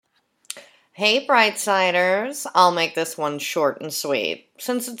Hey, Brightsiders. I'll make this one short and sweet,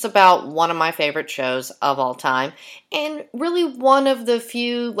 since it's about one of my favorite shows of all time, and really one of the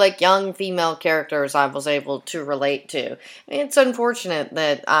few, young female characters I was able to relate to. It's unfortunate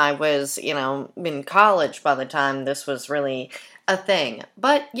that I was, in college by the time this was really a thing,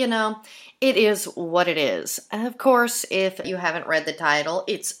 but, it is what it is. And of course, if you haven't read the title,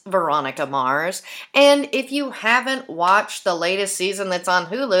 it's Veronica Mars, and if you haven't watched the latest season that's on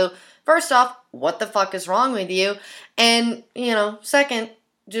Hulu, first off, what the fuck is wrong with you? And, second,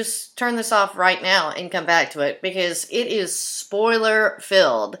 just turn this off right now and come back to it because it is spoiler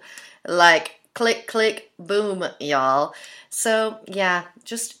filled. Click, click, boom, y'all. So, yeah,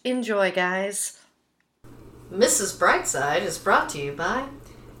 just enjoy, guys. Mrs. Brightside is brought to you by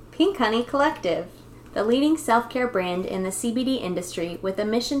Pink Honey Collective, the leading self-care brand in the CBD industry with a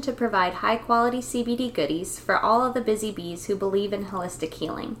mission to provide high-quality CBD goodies for all of the busy bees who believe in holistic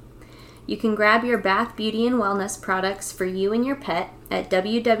healing. You can grab your bath, beauty, and wellness products for you and your pet at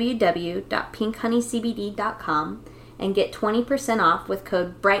www.pinkhoneycbd.com and get 20% off with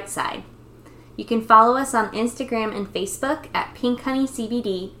code BRIGHTSIDE. You can follow us on Instagram and Facebook at Pink Honey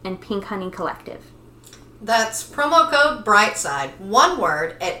CBD and Pink Honey Collective. That's promo code BRIGHTSIDE, one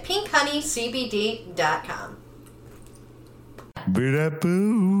word, at pinkhoneycbd.com.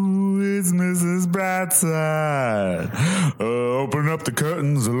 Boo, it's Mrs. Brightside. Open up the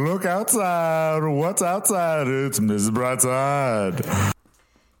curtains, look outside. What's outside? It's Mrs. Brightside.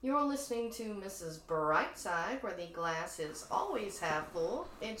 You're listening to Mrs. Brightside, where the glass is always half full.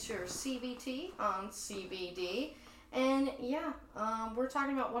 It's your CBT on CBD. And we're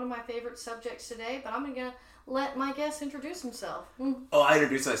talking about one of my favorite subjects today, but I'm going to let my guest introduce himself. Oh, I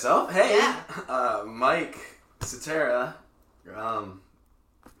introduce myself? Hey, yeah. Mike Cetera,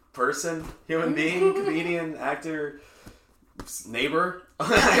 person, human being, comedian, actor, neighbor.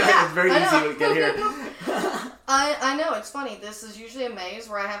 It's very easy to get here. I know, it's funny. This is usually a maze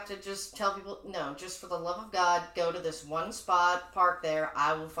where I have to just tell people, no, just for the love of God, go to this one spot, park there,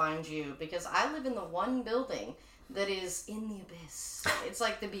 I will find you. Because I live in the one building that is in the abyss. It's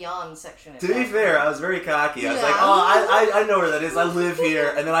like the beyond section. To be fair, I was very cocky. I was like, I know where that is. I live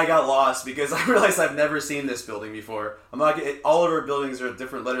here. And then I got lost because I realized I've never seen this building before. All of our buildings are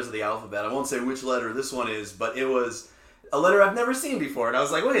different letters of the alphabet. I won't say which letter this one is, but it was a letter I've never seen before. And I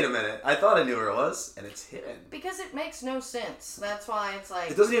was like, wait a minute. I thought I knew where it was. And it's hidden. Because it makes no sense. That's why it's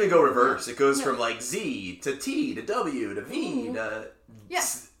like... It doesn't even go reverse. It goes from Z to T to W to V to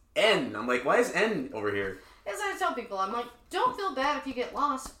N. I'm like, why is N over here? As I tell people, I'm like, don't feel bad if you get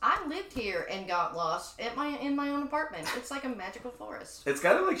lost. I lived here and got lost in my own apartment. It's like a magical forest. It's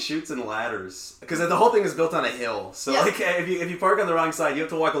kind of like Chutes and Ladders, because the whole thing is built on a hill. So if you park on the wrong side, you have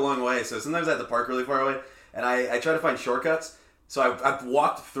to walk a long way. So sometimes I have to park really far away, and I try to find shortcuts. So I've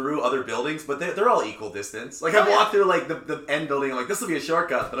walked through other buildings, but they're all equal distance. I've walked through the end building. I'm like, this will be a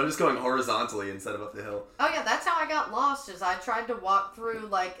shortcut, but I'm just going horizontally instead of up the hill. Oh yeah, that's how I got lost. Is I tried to walk through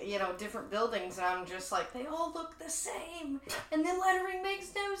different buildings, and I'm just like, they all look the same, and the lettering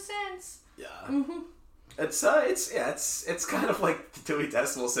makes no sense. Yeah. Mm-hmm. It's kind of like the Dewey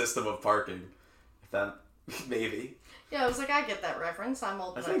Decimal System of parking. If that maybe. Yeah, I was like, I get that reference. I'm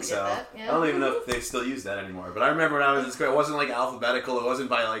old enough to get that. Yeah. I don't even know if they still use that anymore. But I remember when I was in school, it wasn't alphabetical. It wasn't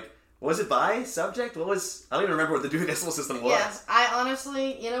by was it by subject? I don't even remember what the Dewey Decimal System was. Yeah, I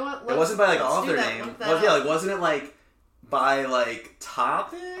honestly, you know what? It wasn't by author name. Wasn't it by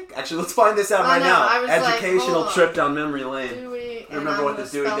topic? Actually, let's find this out right now. Educational trip down memory lane. Dewey, I remember what the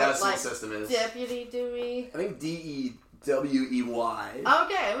Dewey Decimal System is. Deputy Dewey. I think DEWEY.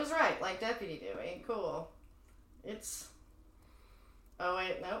 Okay, it was right. Deputy Dewey. Cool. Oh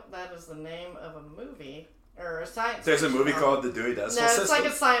wait, nope, that is the name of a movie. Or a science There's fiction a movie novel. called The Dewey Decimal System? No, it's like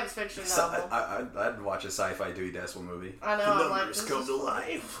a science fiction novel. I'd watch a sci-fi Dewey Decimal movie. I know, The I'm like, numbers come to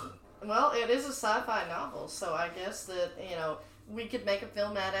life. Well, it is a sci-fi novel, so I guess that, we could make a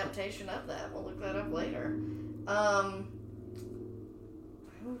film adaptation of that. We'll look that up later.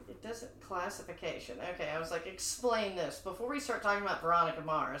 It doesn't classification. Okay, I was like, explain this before we start talking about Veronica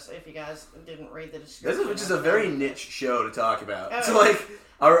Mars. If you guys didn't read the description, Which is a very niche show to talk about. Oh, So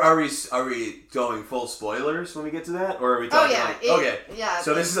are we going full spoilers when we get to that, or are we talking? Okay, yeah.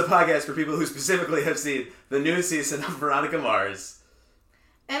 So this is a podcast for people who specifically have seen the new season of Veronica Mars.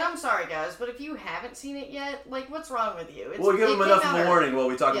 And I'm sorry, guys, but if you haven't seen it yet, what's wrong with you? We'll give them enough of a warning while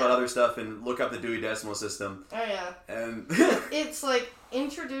we talk about other stuff and look up the Dewey Decimal System. Oh yeah. And it's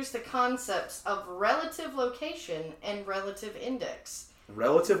introduce the concepts of relative location and relative index.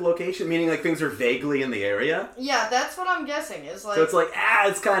 Relative location, meaning things are vaguely in the area? Yeah, that's what I'm guessing. So it's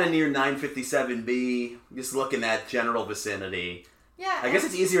it's kind of near 957B, just look in that general vicinity. Yeah. I guess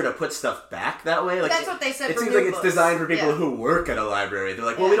it's easier to put stuff back that way. Like, that's what they said it for seems new like it's books. designed for people Yeah. who work at a library. They're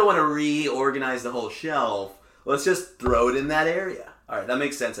like, well, Yeah. we don't want to reorganize the whole shelf. Let's just throw it in that area. All right, that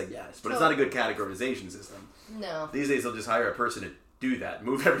makes sense, I guess. But it's not a good categorization system. No. These days, they'll just hire a person to do that,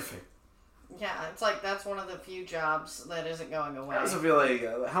 move everything. Yeah, it's like that's one of the few jobs that isn't going away. I also feel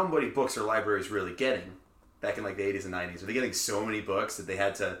like, how many books are libraries really getting? Back in like the 80s and 90s, were they getting so many books that they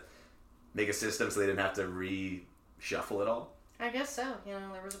had to make a system so they didn't have to reshuffle it all? I guess so. You know,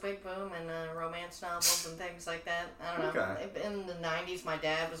 there was a big boom in romance novels and things like that. I don't know. Okay. In the 90s, my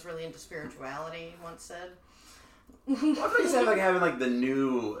dad was really into spirituality, he once said. I thought you said like having like the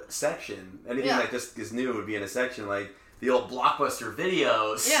new section. Anything Yeah. that just is new would be in a section like the old Blockbuster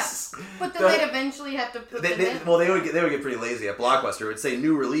videos. Yeah. But then they'd eventually have to put them in. Well, they would get pretty lazy at Blockbuster. It would say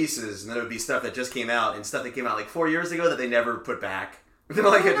new releases, and then it would be stuff that just came out and stuff that came out like 4 years ago that they never put back. They're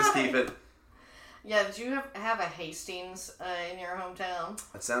like, just keep it. Yeah, did you have a Hastings in your hometown?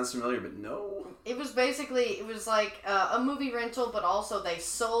 That sounds familiar, but no. It was like a movie rental, but also they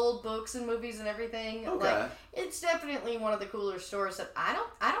sold books and movies and everything. Okay. Like, it's definitely one of the cooler stores that I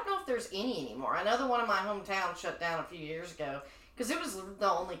don't know if there's any anymore. I know the one in my hometown shut down a few years ago because it was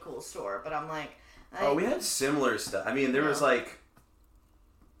the only cool store. But I'm like, We had similar stuff. I mean, there was like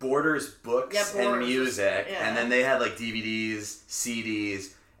Borders books and Borders music, was- and then they had like DVDs,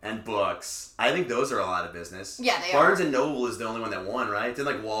 CDs, and books. I think those are a lot of business. Yeah, they Barnes are. and Noble is the only one that won, right? Then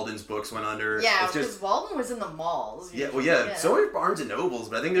like Walden's books went under. Yeah, it's because just Walden was in the malls. yeah. Well, yeah. So are Barnes and Nobles,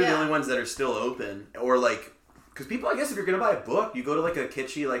 but I think they're the Yeah. only ones that are still open, or like because people, I guess, if you're gonna buy a book, you go to like a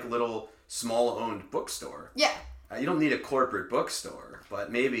kitschy, like little small owned bookstore. Yeah. You don't need a corporate bookstore,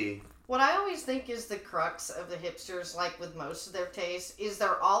 but maybe. What I always think is the crux of the hipsters, like with most of their tastes, is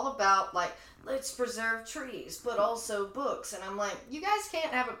they're all about, like, let's preserve trees, but also books. And I'm like, you guys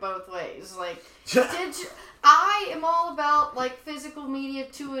can't have it both ways. Like, I am all about, like, physical media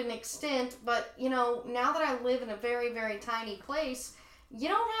to an extent, but, you know, now that I live in a very, very tiny place, you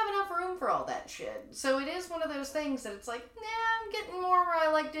don't have enough room for all that shit. So it is one of those things that it's like, nah, I'm getting more where I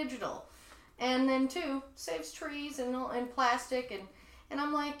like digital. And then, too, saves trees and plastic and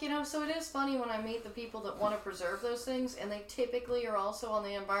I'm like, you know, so it is funny when I meet the people that want to preserve those things, and they typically are also on the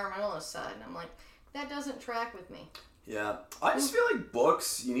environmentalist side. And I'm like, that doesn't track with me. Yeah. I just feel like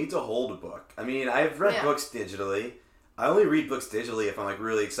books, you need to hold a book. I mean, I've read books digitally. I only read books digitally if I'm like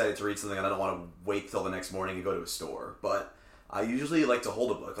really excited to read something and I don't want to wait till the next morning and go to a store. But I usually like to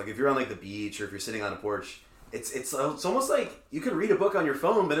hold a book. Like if you're on like the beach or if you're sitting on a porch, it's almost like you could read a book on your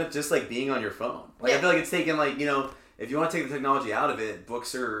phone, but it's just like being on your phone. Like I feel like it's taken like, you know, if you want to take the technology out of it,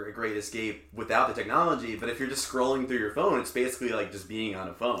 books are a great escape without the technology. But if you're just scrolling through your phone, it's basically like just being on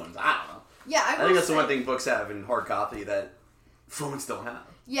a phone. I don't know. Yeah, I think that's the one thing books have in hard copy that phones don't have.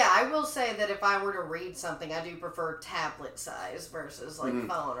 Yeah, I will say that if I were to read something, I do prefer tablet size versus like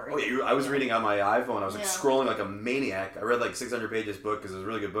phone or. Oh yeah, I was reading on my iPhone. I was like Yeah. scrolling like a maniac. I read like 600 pages book because it was a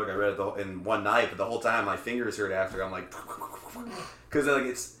really good book. I read it in one night, but the whole time my fingers hurt after. I'm like, because like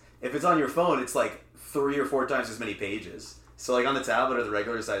if it's on your phone, it's like 3 or 4 times as many pages. So like on the tablet or the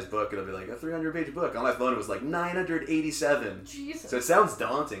regular size book, it'll be like a 300-page book. On my phone, it was like 987. Jesus. So it sounds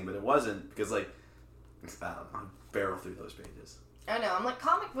daunting, but it wasn't because like I don't know, I barrel through those pages. I know. I'm like,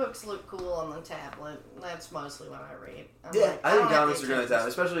 comic books look cool on the tablet. That's mostly what I read. I'm Yeah, like, I think don't have comics the are going to attention tab,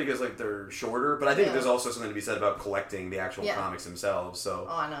 especially because like they're shorter. But I think Yeah. there's also something to be said about collecting the actual Yeah. comics themselves. So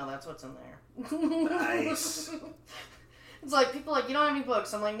Oh, I know. That's what's in there. Nice. It's like, people are like, you don't have any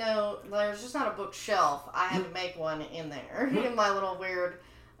books. I'm like, no, there's just not a bookshelf. I had to make one in there. In my little weird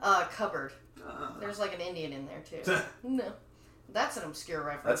cupboard. There's like an Indian in there, too. No. That's an obscure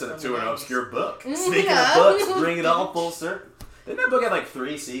reference. that's from to the an 90s. obscure book. Yeah. Speaking of books, bring it all full circle. Didn't that book have like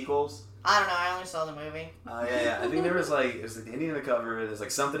 3 sequels? I don't know. I only saw the movie. Yeah. I think there was like it was like the Indian in the cover. There's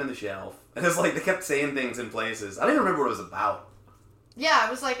like something in the shelf, and it's like they kept saying things in places. I don't even remember what it was about. Yeah,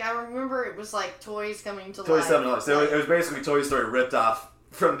 it was like, I remember it was like toys coming to Toy life. Story. So it was basically Toy Story ripped off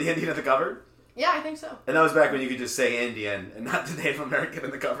from the Indian in the cupboard. Yeah, I think so. And that was back when you could just say Indian and not the Native American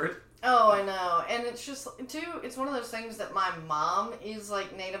in the cupboard. Oh, I know. And it's just, too, it's one of those things that my mom is,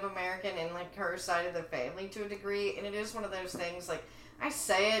 like, Native American and, like, her side of the family to a degree. And it is one of those things, like, I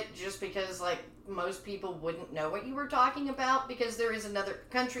say it just because, like, most people wouldn't know what you were talking about because there is another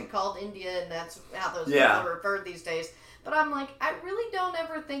country called India and that's how those people are referred these days. But I'm like, I really don't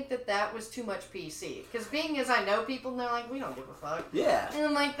ever think that that was too much PC. Because being as I know people, and they're like, we don't give a fuck. Yeah. And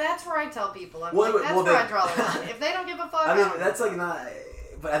I'm like, that's where I tell people. I'm Well, like, that's well, where then- I draw the line. If they don't give a fuck, I mean, don't that's give a like not.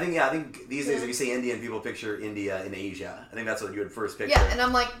 But I think these days, if you say Indian, people picture India in Asia. I think that's what you would first picture. Yeah, and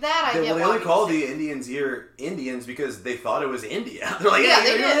I'm like, that I get. They why only people call say- the Indians here Indians because they thought it was India. They're like, Yeah,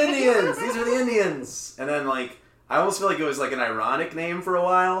 hey, they you're did. Indians. These are the Indians. And then like, I almost feel like it was like an ironic name for a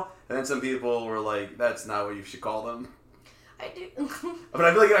while, and then some people were like, "That's not what you should call them." I do. But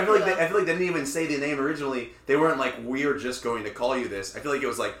I feel like they didn't even say the name originally. They weren't like, "We're just going to call you this." I feel like it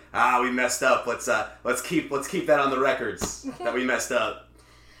was like, we messed up. Let's keep that on the records that we messed up.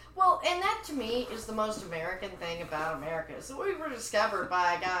 Well, and that to me is the most American thing about America. So we were discovered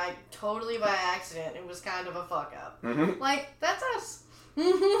by a guy totally by accident. It was kind of a fuck up. Mm-hmm. Like, that's us.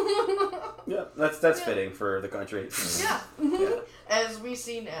 Yeah, that's fitting for the country. Yeah. Yeah. As we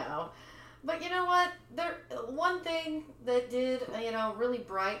see now. But you know what? One thing that did, really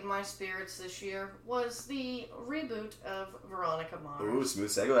brighten my spirits this year was the reboot of Veronica Mars. Ooh, smooth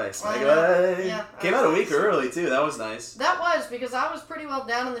segue. Yeah, Came out a week early, too. That was nice. That was, because I was pretty well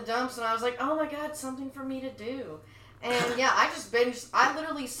down in the dumps, and I was like, oh my god, something for me to do. And yeah, I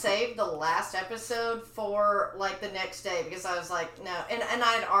literally saved the last episode for, like, the next day, because I was like, no. And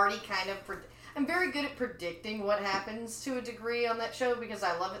I had already kind of, I'm very good at predicting what happens to a degree on that show, because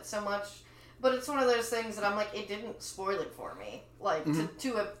I love it so much. But it's one of those things that I'm like, it didn't spoil it for me. Like,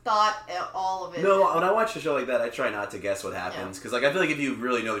 to have thought all of it. No, when I watch a show like that, I try not to guess what happens. Because, I feel like if you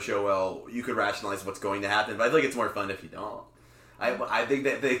really know the show well, you could rationalize what's going to happen. But I feel like it's more fun if you don't. I think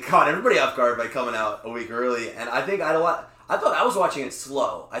that they caught everybody off guard by coming out a week early. And I think I thought I was watching it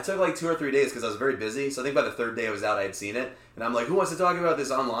slow. I took like 2 or 3 days because I was very busy. So I think by the 3rd day I was out, I had seen it. And I'm like, who wants to talk about this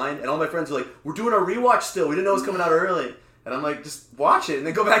online? And all my friends were like, we're doing our rewatch still. We didn't know it was coming out early. And I'm like, just watch it. And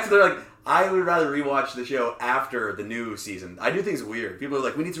then go back to their like, I would rather rewatch the show after the new season. I do things weird. People are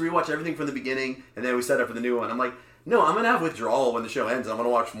like, we need to rewatch everything from the beginning, and then we set up for the new one. I'm like, no, I'm going to have withdrawal when the show ends. I'm going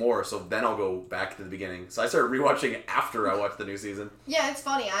to watch more, so then I'll go back to the beginning. So I started rewatching after I watched the new season. Yeah, it's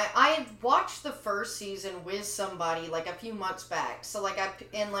funny. I had watched the first season with somebody, like, a few months back. So, like,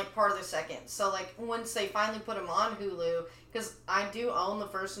 in, like, part of the second. So, like, once they finally put them on Hulu, because I do own the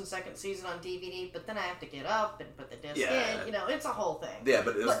first and second season on DVD, but then I have to get up and put the disc in. It's a whole thing. Yeah,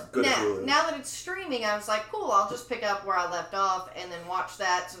 but it was good at Hulu. Now that it's streaming, I was like, cool, I'll just pick up where I left off and then watch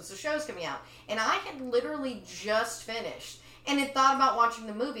that since the show's coming out. And I had literally just finished and had thought about watching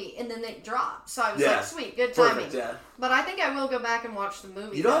the movie, and then it dropped. So I was like, sweet, good timing. Perfect, yeah. But I think I will go back and watch the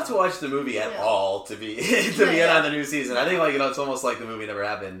movie. You don't have to watch the movie at all to be in on the new season. I think it's almost like the movie never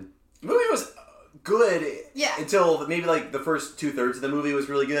happened. The movie was good until maybe like the first 2/3 of the movie was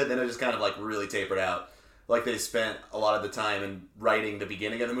really good. Then it just kind of like really tapered out. Like they spent a lot of the time in writing the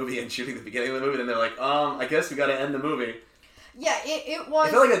beginning of the movie and shooting the beginning of the movie, and they're like, I guess we got to end the movie. Yeah, it was.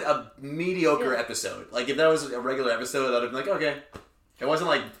 It felt like a mediocre episode. Like if that was a regular episode, I'd have been like, okay. It wasn't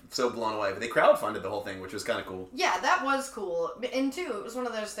like so blown away, but they crowdfunded the whole thing, which was kind of cool. Yeah, that was cool. And too, it was one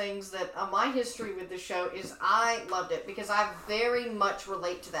of those things that my history with the show is I loved it because I very much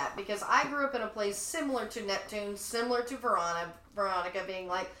relate to that. Because I grew up in a place similar to Neptune, similar to Veronica being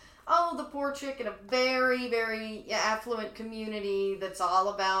like, oh, the poor chick in a very, very affluent community that's all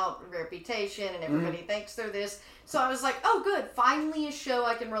about reputation and everybody thinks they're this. So I was like, oh, good. Finally a show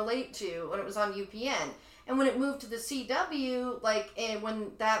I can relate to when it was on UPN. And when it moved to the CW, and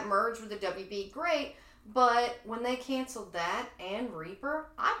when that merged with the WB, great. But when they canceled that and Reaper,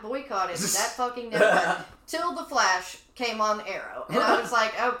 I boycotted that fucking network till The Flash came on Arrow. And I was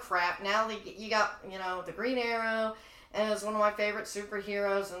like, oh crap, now you got, the Green Arrow, and it was one of my favorite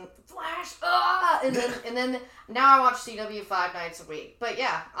superheroes, and Flash, and then now I watch CW 5 nights a week. But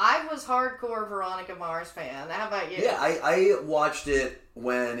yeah, I was hardcore Veronica Mars fan. How about you? Yeah, I watched it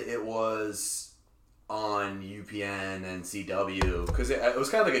when it was on UPN and CW because it was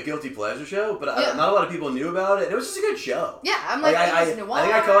kind of like a guilty pleasure show, but not a lot of people knew about it. And it was just a good show. Yeah, I'm like I think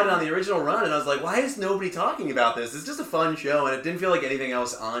I caught it on the original run, and I was like, why is nobody talking about this? It's just a fun show, and it didn't feel like anything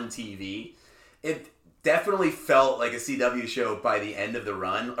else on TV. It definitely felt like a CW show by the end of the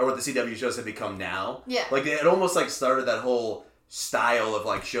run, or what the CW shows have become now. Yeah, like it almost like started that whole style of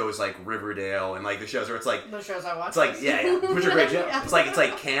like shows like Riverdale and like the shows where it's like the shows I watch. It's like which are great shows. Yeah. It's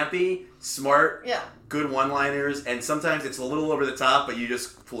like campy, smart, good one-liners, and sometimes it's a little over the top, but you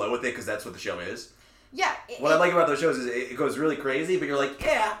just flow with it because that's what the show is. Yeah. What I like about those shows is it goes really crazy, but you're like,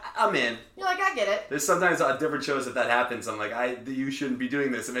 yeah, I'm in. You're like, I get it. There's sometimes on different shows that happens. I'm like, you shouldn't be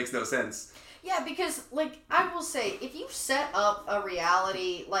doing this. It makes no sense. Yeah, because, I will say, if you set up a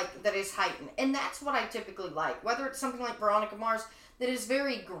reality, that is heightened, and that's what I typically like, whether it's something like Veronica Mars that is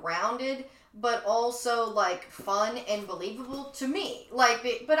very grounded, but also, fun and believable to me.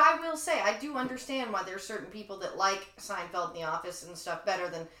 But I will say, I do understand why there's certain people that like Seinfeld and The Office and stuff better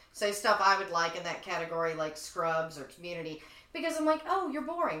than, say, stuff I would like in that category, like Scrubs or Community. because I'm like, oh, you're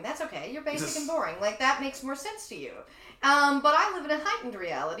boring. That's okay. You're basic and boring. Like, that makes more sense to you. But I live in a heightened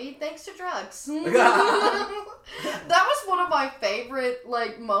reality thanks to drugs. That was one of my favorite,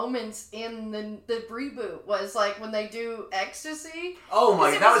 like, moments in the reboot was, like, when they do ecstasy. Oh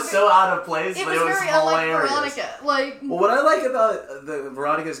my, that was so out of place, it but was it was very hilarious. unlike Veronica. Like, well, what I like about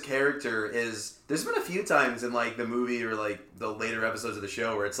Veronica's character is there's been a few times in, like, the movie or, like, the later episodes of the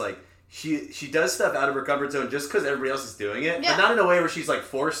show where it's like, she does stuff out of her comfort zone just because everybody else is doing it, but not in a way where she's, like,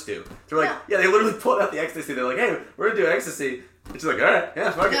 forced to. They're like, they literally pulled out the ecstasy. They're like, hey, we're going to do ecstasy. And she's like, all right,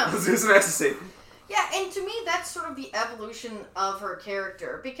 yeah, fuck it, let's do some ecstasy. Yeah, and to me, that's sort of the evolution of her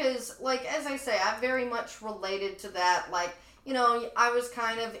character. Because, like, as I say, I very much related to that. Like, you know, I was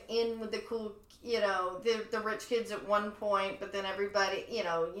kind of in with the cool, you know, the rich kids at one point, but then everybody, you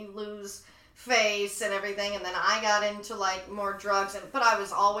know, you lose face and everything, and then I got into, like, more drugs, but I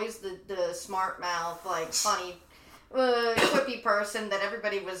was always the smart mouth, like, funny, quippy person that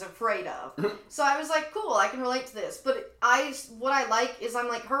everybody was afraid of. So I was like, cool, I can relate to this. But what I like is I'm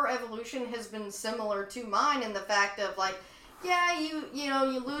like, her evolution has been similar to mine in the fact of, like, yeah, you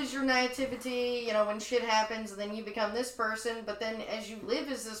know, you lose your naivety, you know, when shit happens, and then you become this person, but then as you live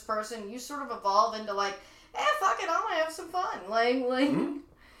as this person, you sort of evolve into, like, fuck it, I'm gonna have some fun. Like,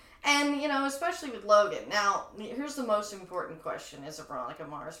 and, you know, especially with Logan. Now, here's the most important question as a Veronica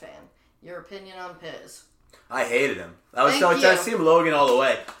Mars fan. Your opinion on Piz. I hated him. I was Team Logan all the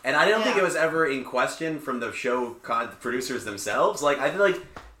way. And I don't think it was ever in question from the show producers themselves. Like, I feel like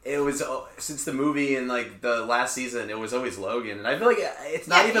it was, since the movie and, like, the last season, it was always Logan. And I feel like it's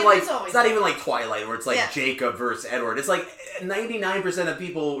not even like Twilight, where it's like Jacob versus Edward. It's like 99% of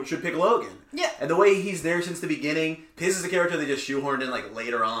people should pick Logan. Yeah. And the way he's there since the beginning, Piz is a character they just shoehorned in, like,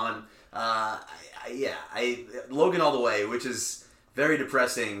 later on. Logan all the way, which is very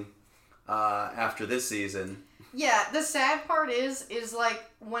depressing after this season. Yeah, the sad part is like,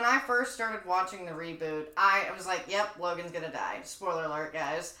 when I first started watching the reboot, I was like, yep, Logan's gonna die. Spoiler alert,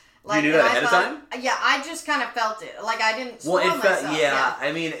 guys. Like, you knew that ahead of time? Yeah, I just kind of felt it. Like, I didn't spoil myself.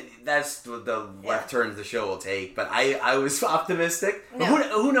 I mean, that's the left turns the show will take, but I was optimistic. But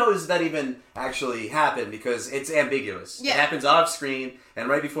who knows that even actually happened, because it's ambiguous. Yeah. It happens off screen, and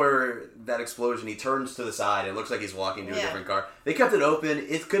right before that explosion, he turns to the side, and it looks like he's walking to a different car. They kept it open.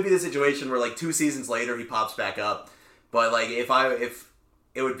 It could be the situation where, like, 2 seasons later, he pops back up. But, like, if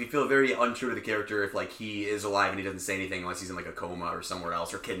it would feel very untrue to the character if, like, he is alive and he doesn't say anything unless he's in, like, a coma or somewhere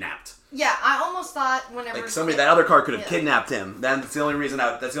else, or kidnapped. Yeah, I almost thought whenever... Like, that other car could have kidnapped him. That's the only reason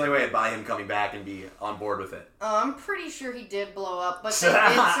that's the only way I'd buy him coming back and be on board with it. I'm pretty sure he did blow up, but they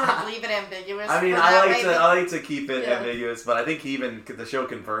did sort of leave it ambiguous. I mean, I like to keep it ambiguous, but I think the show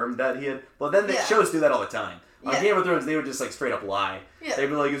confirmed that he had... Well, then the shows do that all the time. On Game of Thrones, they would just, like, straight up lie. Yeah. They'd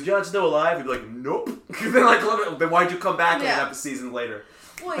be like, is Jon Snow alive? He'd be like, nope. Then why'd you come back a season later?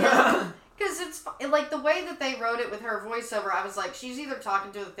 Well, yeah, because it's, like, the way that they wrote it with her voiceover, I was like, she's either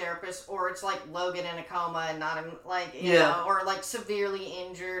talking to the therapist, or it's, like, Logan in a coma and not, like, you know, or, like, severely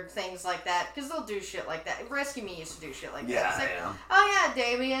injured, things like that, because they'll do shit like that. Rescue Me used to do shit like that. It's like, oh, yeah,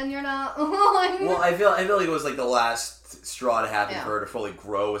 Damien, you're not... Well, I feel like it was, like, the last straw to happen for her to fully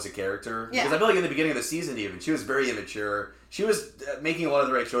grow as a character. Because I feel like in the beginning of the season, even, she was very immature. She was making a lot of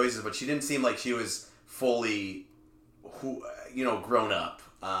the right choices, but she didn't seem like she was fully, grown up.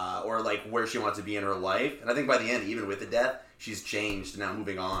 Or, like, where she wants to be in her life. And I think by the end, even with the death, she's changed, now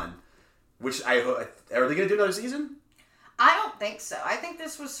moving on. Which are they going to do another season? I don't think so. I think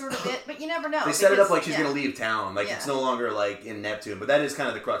this was sort of it, but you never know. They set it up like she's going to leave town. Like, it's no longer, like, in Neptune. But that is kind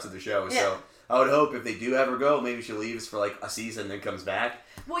of the crux of the show. Yeah. So I would hope if they do have her go, maybe she leaves for, like, a season and then comes back.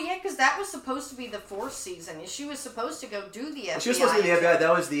 Well, yeah, because that was supposed to be the 4th season. She was supposed to go do the FBI. She was supposed to be the FBI.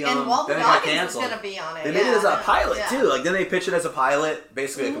 That was the and Walton Goggins was going to be on it. They made it as a pilot too. Like, then they pitched it as a pilot,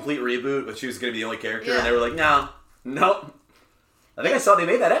 basically a complete reboot, but she was going to be the only character, and they were like, nope. I think I saw they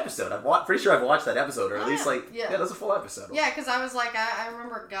made that episode. Pretty sure I've watched that episode, or at least that's a full episode. Yeah, because I was like, I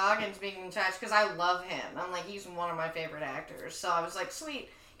remember Goggins being attached because I love him. I'm like, he's one of my favorite actors. So I was like, sweet.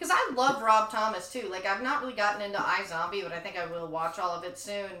 Because I love Rob Thomas, too. Like, I've not really gotten into iZombie, but I think I will watch all of it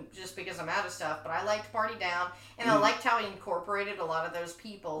soon just because I'm out of stuff. But I liked Party Down, and I liked how he incorporated a lot of those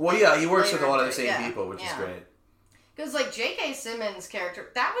people. Well, yeah, he works with a lot of the same people, which is great. Because, like, J.K. Simmons'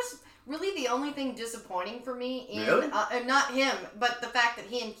 character, that was really the only thing disappointing for me in not him, but the fact that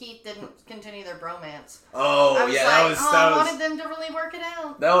he and Keith didn't continue their bromance. Oh, I wanted them to really work it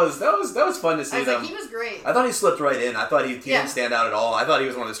out. That was fun to see them. Like, he was great. I thought he slipped right in. I thought he didn't stand out at all. I thought he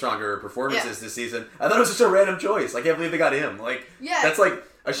was one of the stronger performances this season. I thought it was just a random choice. I can't believe they got him. Like, that's like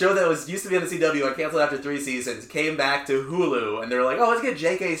a show that used to be on the CW. I canceled after 3 seasons. Came back to Hulu, and they were like, "Oh, let's get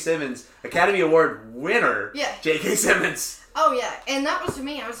J.K. Simmons, Academy Award winner." Yeah. J.K. Simmons. Oh yeah, and that was to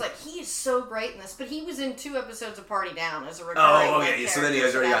me. I was like, he is so great in this. But he was in 2 episodes of Party Down as a recurring. Oh, okay. So then you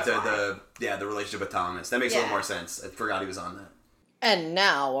guys already got the relationship with Thomas. That makes a little more sense. I forgot he was on that. And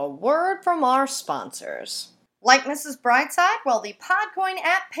now a word from our sponsors. Like Mrs. Brightside, well, the Podcoin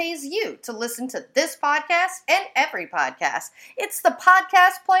app pays you to listen to this podcast and every podcast. It's the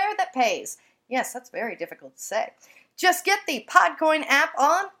podcast player that pays. Yes, that's very difficult to say. Just get the Podcoin app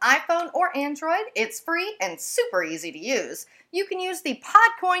on iPhone or Android. It's free and super easy to use. You can use the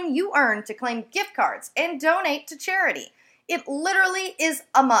Podcoin you earn to claim gift cards and donate to charity. It literally is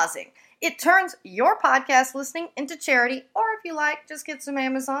amazing. It turns your podcast listening into charity, or if you like, just get some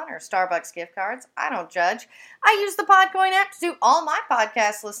Amazon or Starbucks gift cards. I don't judge. I use the Podcoin app to do all my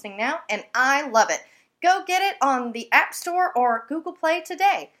podcast listening now, and I love it. Go get it on the App Store or Google Play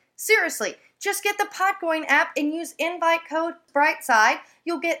today. Seriously, just get the Podcoin app and use invite code BRIGHTSIDE.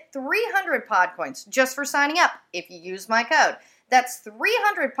 You'll get 300 Podcoins just for signing up if you use my code. That's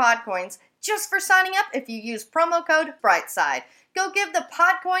 300 Podcoins just for signing up if you use promo code BRIGHTSIDE. Go give the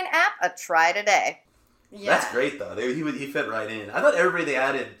Podcoin app a try today. Yeah. That's great, though. He fit right in. I thought everybody they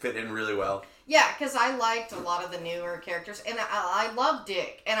added fit in really well. Yeah, because I liked a lot of the newer characters, and I love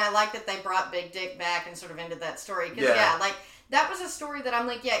Dick, and I like that they brought Big Dick back and sort of ended that story. Because, that was a story that I'm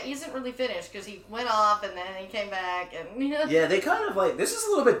like, he isn't really finished, because he went off, and then he came back, and... Yeah, they kind of, this is a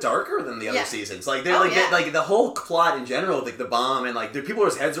little bit darker than the other seasons. Like, they're the whole plot in general, like, the bomb, and, like, the people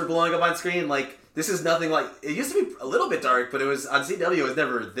whose heads were blowing up on screen, like... This is nothing like... It used to be a little bit dark, but it was... On CW, it was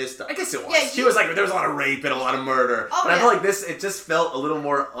never this dark. I guess it was. Yeah, she was like... There was a lot of rape and a lot of murder. Oh, but I feel like this... It just felt a little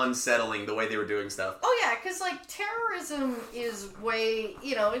more unsettling, the way they were doing stuff. Oh, yeah, because, like, terrorism is way...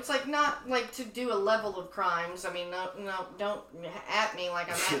 it's, like, not, like, to do a level of crimes. I mean, no, don't at me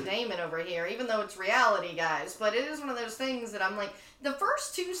like I'm Matt Damon over here, even though it's reality, guys. But it is one of those things that I'm like... The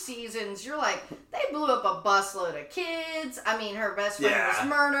first 2 seasons, you're like, they blew up a busload of kids. I mean, her best friend was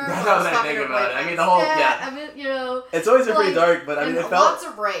murdered. That's what I think about it. I mean, the whole, I mean, It's always been pretty dark, but I mean, it felt... Lots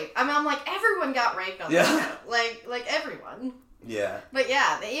of rape. I mean, I'm like, everyone got raped on this show. Like, everyone. Yeah. But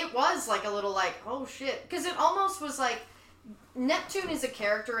yeah, it was like a little like, oh shit. Because it almost was like, Neptune is a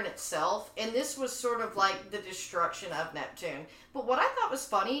character in itself, and this was sort of like the destruction of Neptune. But what I thought was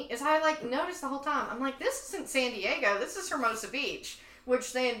funny is I noticed the whole time, I'm like, this isn't San Diego, this is Hermosa Beach,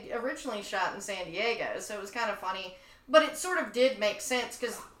 which they had originally shot in San Diego, so it was kind of funny. But it sort of did make sense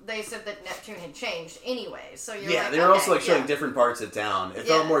because they said that Neptune had changed anyway. So you're they were also showing different parts of town. It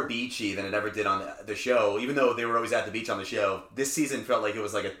felt more beachy than it ever did on the show, even though they were always at the beach on the show. This season felt like it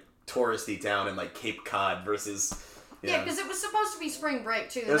was like a touristy town in like Cape Cod versus... Yeah, because it was supposed to be spring break,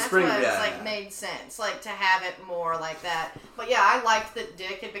 too, and that's why it was, made sense, to have it more like that. But, yeah, I liked that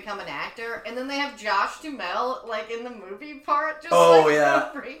Dick had become an actor, and then they have Josh Duhamel, in the movie part, just, so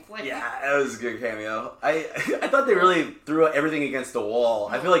briefly. Yeah, that was a good cameo. I thought they really threw everything against the wall.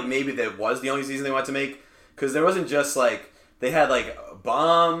 I feel like maybe that was the only season they wanted to make, because there wasn't just, they had,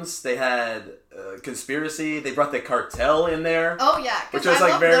 bombs, they had... conspiracy. They brought the cartel in there. Oh yeah, which was I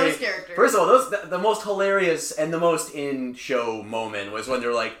love those characters. First of all, the most hilarious and the most in show moment was when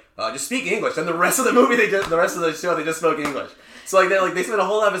they're like, just speak English. And the rest of the movie, the rest of the show, they just spoke English. So they spent a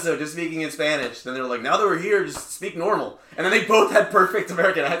whole episode just speaking in Spanish. Then they're like, now that we're here, just speak normal. And then they both had perfect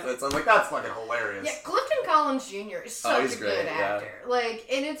American accents. I'm like, that's fucking hilarious. Yeah, Clifton Collins Jr. is such a good actor. Yeah.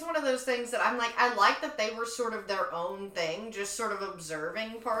 And it's one of those things that I'm like, I like that they were sort of their own thing, just sort of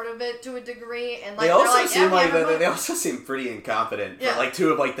observing part of it to a degree. And they also seem they also seem pretty incompetent. Yeah. For, 2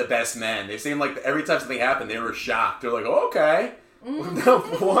 of the best men. They seem like every time something happened, they were shocked. They're like, oh, okay.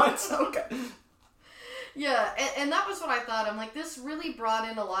 Mm-hmm. What? Okay. Yeah, and that was what I thought. I'm like, this really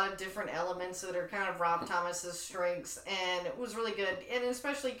brought in a lot of different elements that are kind of Rob Thomas's strengths, and it was really good. And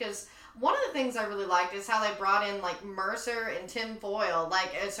especially because one of the things I really liked is how they brought in, Mercer and Tim Foyle,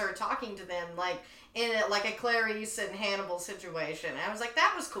 as her talking to them, in a Clarice and Hannibal situation. And I was like,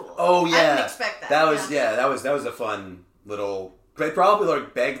 that was cool. Oh, yeah. I didn't expect that. That was a fun little... They probably,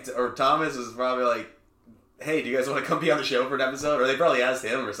 begged, or Thomas was probably hey, do you guys want to come be on the show for an episode? Or they probably asked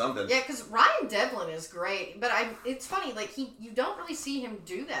him or something. Yeah, because Ryan Devlin is great, but it's funny, you don't really see him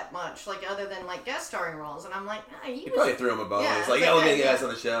do that much, other than, guest starring roles, and I'm like, he probably threw him a bone. He's like, let me get you guys on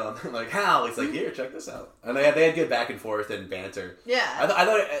the show. I'm like, how? He's like, here, check this out. And they had good back and forth and banter. Yeah. I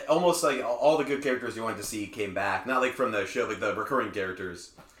thought almost, all the good characters you wanted to see came back. Not, from the show, the recurring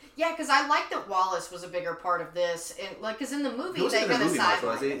characters. Yeah, because I like that Wallace was a bigger part of this, and because in the movie they kind of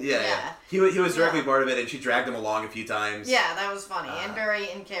sidelined. Yeah. He was directly part of it, and she dragged him along a few times. Yeah, that was funny and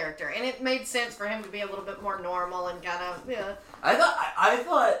very in character, and it made sense for him to be a little bit more normal and kind of I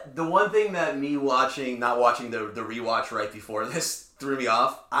thought the one thing that me not watching the rewatch right before this threw me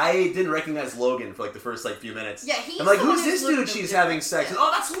off. I didn't recognize Logan for like the first like few minutes. Yeah, he's I'm like, the one who's who's this dude looking she's different. having sex with? Yeah.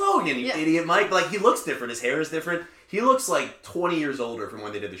 Oh, that's Logan, you Yeah. idiot, Mike. But like, he looks different. His hair is different. He looks like 20 years older from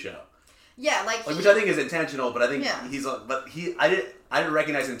when they did the show. Yeah, like Which I think is intentional, but I think Yeah. I didn't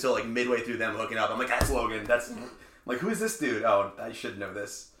recognize him until like midway through them hooking up. I'm like, that's Logan. I'm like, who is this dude? Oh, I should know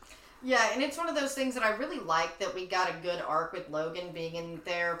this. Yeah, and it's one of those things that I really like that we got a good arc with Logan being in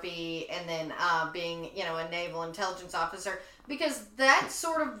therapy and then being, a naval intelligence officer, because that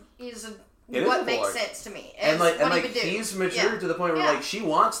sort of is what makes arc. sense to me. And what like he would do. he's matured to the point where like she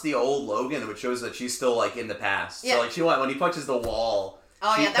wants the old Logan, which shows that she's still like in the past. Yeah. So like when he punches the wall.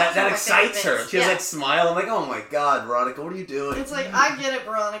 Oh, that was one of my excites favorite her. bits. She has that smile. I'm like, oh my god, Veronica, what are you doing? It's like, I get it,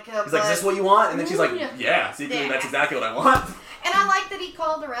 Veronica. He's like, is this what you want? And then she's like, Yeah. yeah, secretly, that's exactly what I want. And I like that he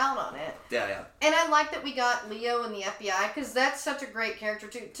called her out on it. Yeah. And I like that we got Leo in the FBI, because that's such a great character,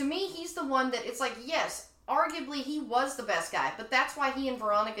 too. To me, he's the one that, it's like, yes, arguably he was the best guy, but that's why he and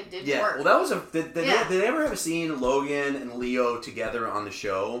Veronica did work. Well, that was did they ever have seen Logan and Leo together on the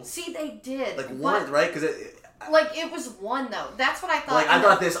show? See, they did. Like one, right? Because it was one, though. That's what I thought. I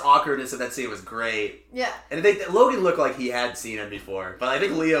thought this awkwardness of that scene was great. Yeah. And Logan looked like he had seen him before, but I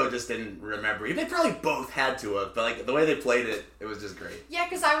think Leo just didn't remember. They probably both had to have, but like the way they played it, it was just great. Yeah,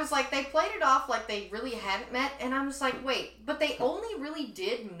 because I was like, they played it off like they really hadn't met, and I was like, wait, but they only really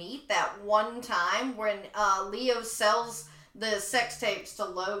did meet that one time when Leo sells the sex tapes to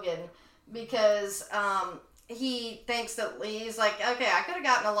Logan because he thinks that he's like, okay, I could have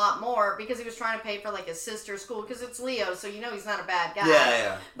gotten a lot more, because he was trying to pay for like his sister's school, because it's Leo, so he's not a bad guy.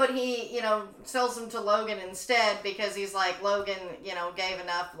 Yeah. But he, sells them to Logan instead, because he's like, Logan, gave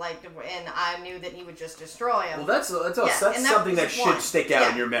enough, like, and I knew that he would just destroy him. Well, that's and something that should stick out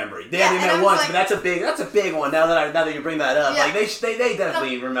in your memory. They only met was once, like, but that's a big one. Now that you bring that up, Yeah. like they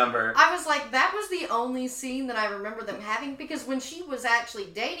definitely remember. I was like, that was the only scene that I remember them having, because when she was actually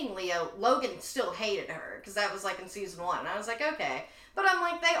dating Leo, Logan still hated her, because that was like in season 1. And I was like, okay. But I'm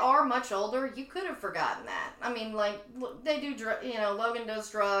like, they are much older. You could have forgotten that. I mean, like, they do, Logan does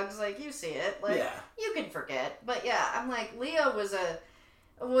drugs. Like, you see it. Like, you can forget. But yeah, I'm like, Leo was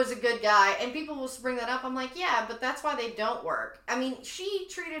a good guy. And people will bring that up. I'm like, yeah, but that's why they don't work. I mean, she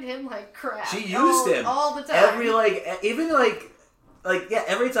treated him like crap. She used him. All the time.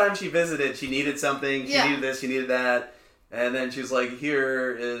 Every time she visited, she needed something. She needed this, she needed that. And then she's like,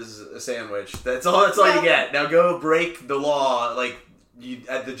 here is a sandwich. That's all you get. Now go break the law, like,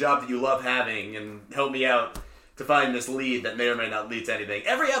 at the job that you love having, and help me out to find this lead that may or may not lead to anything.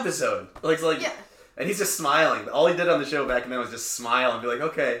 Every episode. And he's just smiling. All he did on the show back then was just smile and be like,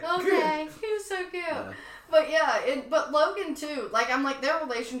 okay. Okay. He was so cute. Yeah. But yeah, but Logan too, like, I'm like, their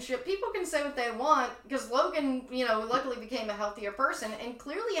relationship, people can say what they want, because Logan, luckily became a healthier person, and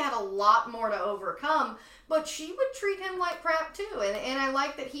clearly had a lot more to overcome, but she would treat him like crap too, and I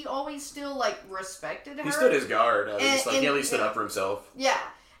like that he always still, like, respected her. He stood his guard. He at least stood up for himself. Yeah.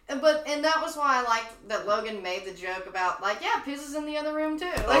 And that was why I liked that Logan made the joke about, like, yeah, Piz is in the other room too.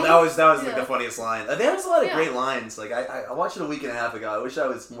 Like, that was like the funniest line. There was a lot of great lines. Like, I watched it a week and a half ago. I wish I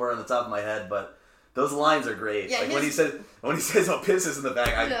was more on the top of my head, but those lines are great. Yeah, like when he says, "Oh, piss is in the bag,"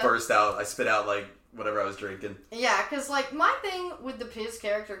 I burst out. I spit out like whatever I was drinking. Yeah, because like my thing with the Piz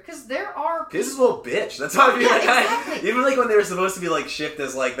character, because there are Piz is a little bitch. That's how I feel. Exactly. Even like when they were supposed to be like shipped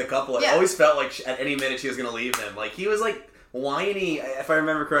as like the couple, it always felt like at any minute she was gonna leave him. Like he was like whiny, if I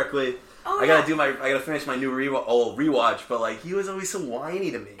remember correctly. I gotta finish my new rewatch, but like he was always so whiny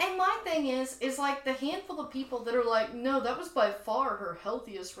to me. And my thing is like the handful of people that are like, no, that was by far her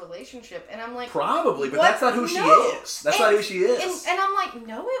healthiest relationship, and I'm like, probably, but that's not who she is. That's not who she is. And I'm like,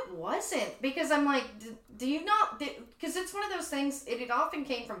 no, it wasn't, because I'm like, do you not? Because it's one of those things. It often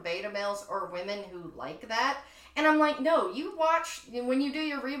came from beta males or women who like that, and I'm like, no, you watch when you do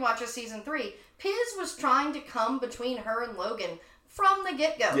your rewatch of season 3. Piz was trying to come between her and Logan from the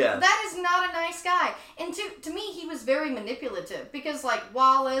get-go. Yeah. That is not a nice guy. And to me, he was very manipulative, because like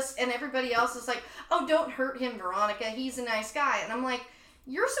Wallace and everybody else is like, oh, don't hurt him, Veronica. He's a nice guy. And I'm like,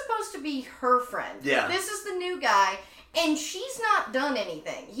 you're supposed to be her friend. Yeah. This is the new guy, and she's not done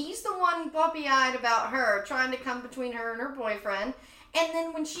anything. He's the one puppy-eyed about her, trying to come between her and her boyfriend. And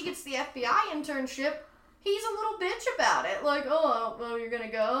then when she gets the FBI internship, he's a little bitch about it. Like, oh, well, you're going to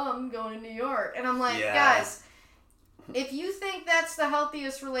go? I'm going to New York. And I'm like, guys, if you think that's the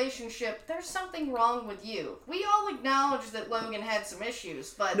healthiest relationship, there's something wrong with you. We all acknowledge that Logan had some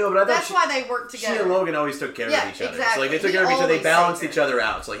issues, but that's why they worked together. She and Logan always took care of each other. Exactly. So like they took care of each other. They balanced each other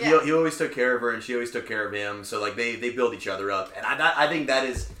out. So like he always took care of her, and she always took care of him. So like they build each other up, and I think that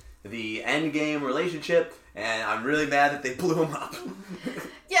is the end game relationship. And I'm really mad that they blew him up.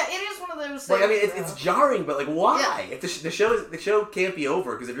 Yeah, it is one of those things. Like, I mean, it's jarring, but like, why? Yeah. If the show can't be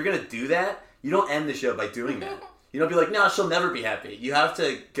over, because if you're gonna do that, you don't end the show by doing that. You don't be like, no, she'll never be happy. You have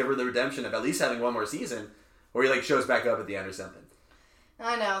to give her the redemption of at least having one more season, where he like shows back up at the end or something.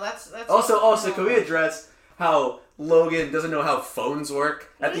 I know that's Also, can we address how Logan doesn't know how phones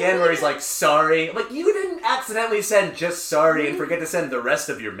work at the end, where he's like, sorry, like you didn't accidentally send just sorry and forget to send the rest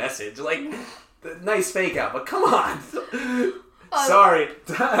of your message, like. Nice fake out, but come on. Sorry.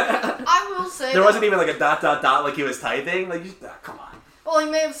 I will say there wasn't even like a ... like he was typing. Like, come on. Well, he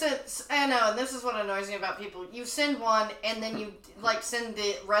may have sent. I know, and this is what annoys me about people. You send one, and then you like send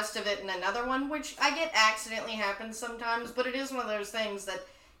the rest of it in another one, which I get accidentally happens sometimes. But it is one of those things that,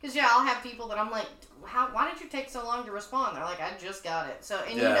 because I'll have people that I'm like, why did you take so long to respond? They're like, I just got it. So,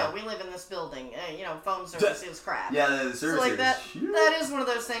 and we live in this building. Phone service is crap. Yeah, the service so like is huge. that is one of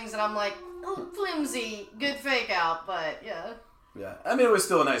those things that I'm like, flimsy, good fake out, but yeah. Yeah, I mean, it was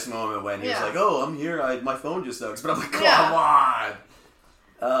still a nice moment when he was like, "Oh, I'm here. My phone just sucks," but I'm like, "Come on."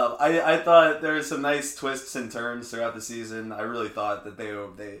 I thought there was some nice twists and turns throughout the season. I really thought that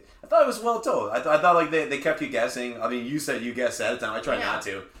I thought it was well told. I thought like they kept you guessing. I mean, you said you guessed ahead of time. I tried not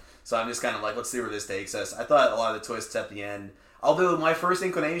to, so I'm just kind of like, let's see where this takes us. I thought a lot of the twists at the end. Although my first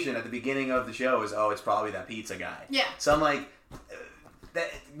inclination at the beginning of the show is, it's probably that pizza guy. Yeah. So I'm like,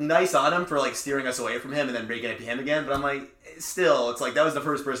 nice on him for like steering us away from him and then breaking it to him again. But I'm like, still, it's like that was the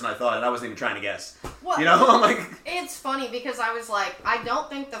first person I thought, and I wasn't even trying to guess. Well, I'm like, it's funny because I was like, I don't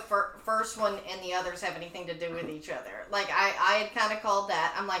think the first one and the others have anything to do with each other. Like I had kind of called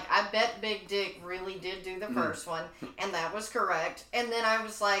that. I'm like, I bet Big Dick really did do the first one, and that was correct. And then I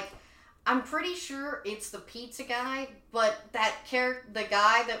was like, I'm pretty sure it's the pizza guy, but the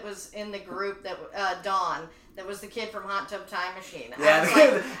guy that was in the group that Don. That was the kid from Hot Tub Time Machine. Yeah,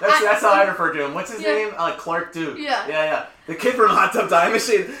 that's how I refer to him. What's his name? Clark Duke. Yeah. The kid from Hot Tub Time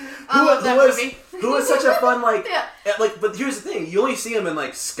Machine. Who was such a fun, like... but here's the thing. You only see him in,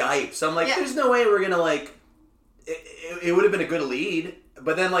 like, Skype. So I'm like, there's no way we're going to, like... It would have been a good lead.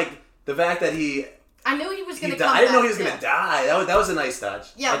 But then, like, the fact that I knew he was going to come back. I didn't know he was going to die. That was a nice touch.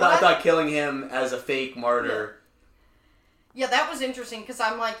 Yeah, I thought killing him as a fake martyr... Yeah, that was interesting because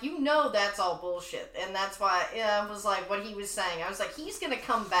I'm like, that's all bullshit. And that's why I was like, what he was saying. I was like, he's going to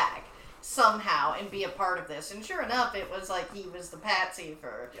come back somehow and be a part of this. And sure enough, it was like he was the patsy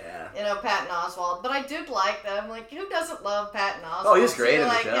for, Patton Oswalt. But I did like that. I'm like, who doesn't love Patton Oswalt? Oh, he's great in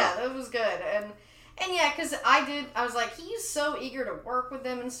the show. Yeah, that was good. And yeah, because I was like, he's so eager to work with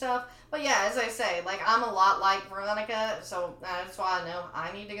them and stuff. But yeah, as I say, like, I'm a lot like Veronica, so that's why I know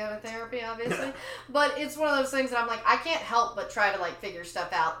I need to go to therapy, obviously. But it's one of those things that I'm like, I can't help but try to, like, figure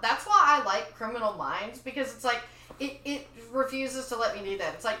stuff out. That's why I like Criminal Minds, because it's like, it refuses to let me do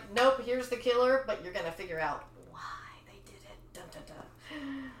that. It's like, nope, here's the killer, but you're going to figure out why they did it. Dun, dun, dun.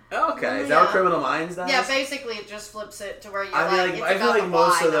 Okay, is that what Criminal Minds does? Yeah, basically it just flips it to where you're I feel like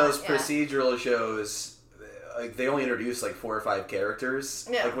most of those procedural shows, like, they only introduce like 4 or 5 characters.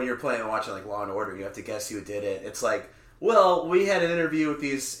 Yeah. Like when you're watching like Law and Order, you have to guess who did it. It's like, well, we had an interview with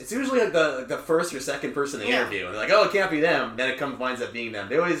these. It's usually like the first or second person they interview, and they're like, oh, it can't be them. Then it winds up being them.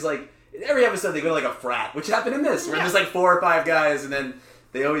 They always like in every episode they go to like a frat, which happened in this, where there's like 4 or 5 guys, and then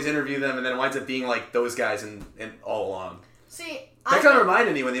they always interview them, and then it winds up being like those guys and all along. See, that kind of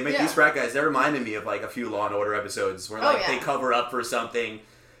reminded me when they make these frat guys. That reminded me of like a few Law and Order episodes where like they cover up for something,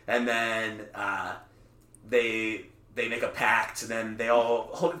 and then they make a pact, and then they all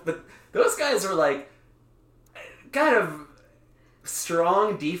hold. But those guys are like kind of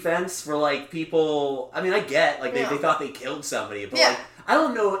strong defense for like people. I mean, I get like they thought they killed somebody, but like I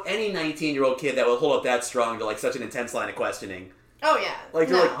don't know any 19-year-old kid that will hold up that strong to like such an intense line of questioning. Oh, yeah. Like,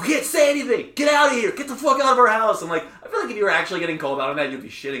 you're like, we can't say anything. Get out of here. Get the fuck out of our house. I'm like, I feel like if you were actually getting called out on that, you'd be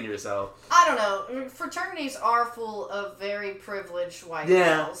shitting yourself. I don't know. Fraternities are full of very privileged white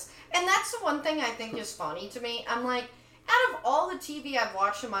males. And that's the one thing I think is funny to me. I'm like, out of all the TV I've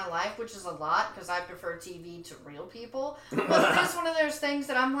watched in my life, which is a lot, because I prefer TV to real people, but it's one of those things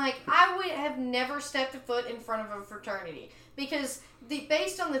that I'm like, I would have never stepped a foot in front of a fraternity. Because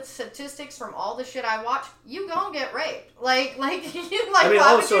based on the statistics from all the shit I watch, you gonna get raped. Like I mean,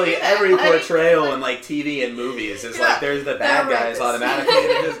 also like, every portrayal in like TV and movies is like there's the bad guys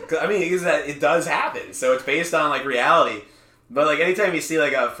automatically. I mean, it does happen, so it's based on like reality. But like anytime you see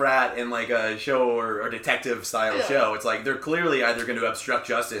like a frat in like a show or detective style show, it's like they're clearly either going to obstruct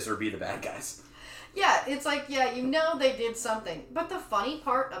justice or be the bad guys. Yeah, it's like they did something. But the funny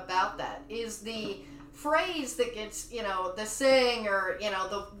part about that is phrase that gets, the saying or,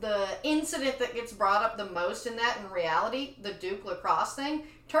 the incident that gets brought up the most in that in reality, the Duke lacrosse thing,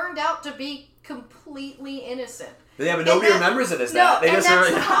 turned out to be completely innocent. Yeah, but nobody remembers it as that. That's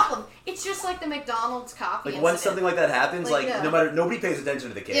the problem. It's just like the McDonald's coffee incident. When something like that happens, nobody pays attention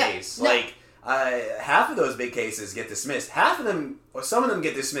to the case. Yeah, half of those big cases get dismissed. Half of them, or some of them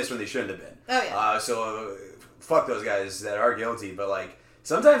get dismissed when they shouldn't have been. Oh, yeah. Fuck those guys that are guilty, but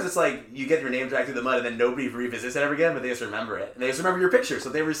sometimes it's like you get your name dragged through the mud and then nobody revisits it ever again, but they just remember it. And they just remember your picture, so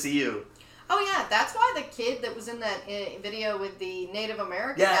if they ever see you. Oh, yeah, that's why the kid that was in that video with the Native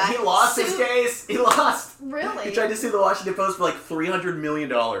American guy... Yeah, he lost his case. He lost. Really? He tried to sue the Washington Post for $300 million.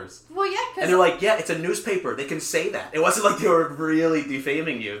 Well, yeah, because... And they're like, yeah, it's a newspaper. They can say that. It wasn't like they were really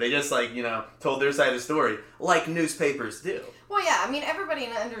defaming you. They just, told their side of the story, like newspapers do. Well, yeah, I mean, everybody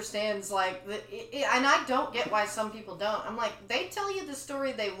understands, and I don't get why some people don't. I'm like, they tell you the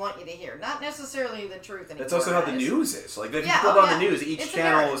story they want you to hear, not necessarily the truth anymore. That's also how the news is. If you flip on the news, each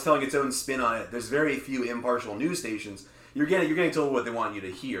channel is telling its own spin on it. There's very few impartial news stations. You're getting told what they want you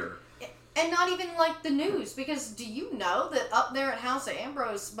to hear. And not even like the news, because do you know that up there at House of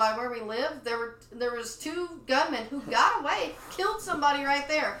Ambrose, by where we live, there was 2 gunmen who got away, killed somebody right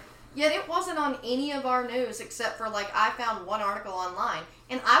there. Yet it wasn't on any of our news except for, I found one article online.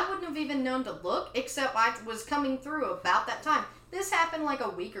 And I wouldn't have even known to look except I was coming through about that time. This happened a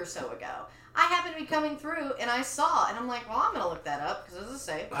week or so ago. I happened to be coming through and I saw, and I'm like, well, I'm going to look that up because, as I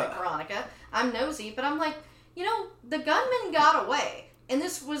say, like Veronica, I'm nosy. But I'm like, the gunman got away. And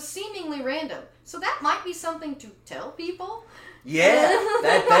this was seemingly random. So that might be something to tell people. Yeah,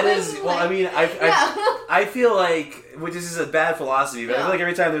 that is. Well, I mean, I feel like, which is a bad philosophy, but I feel like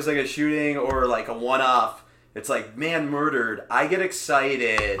every time there's a shooting or a one-off, it's man murdered. I get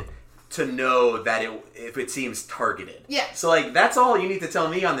excited to know that if it seems targeted. Yeah. So that's all you need to tell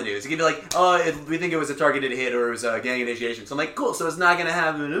me on the news. You can be like, oh, we think it was a targeted hit or it was a gang initiation. So I'm like, cool. So it's not gonna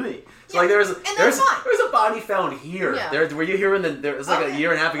happen to me. So there's a body found here. Yeah. Were you hearing there was a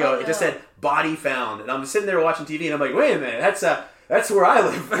year and a half ago? It just said body found, and I'm sitting there watching TV, and I'm like, wait a minute, that's where I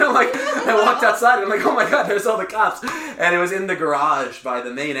live. And I'm like, I walked outside, and I'm like, oh my god, there's all the cops, and it was in the garage by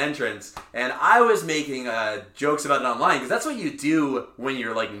the main entrance, and I was making jokes about it online because that's what you do when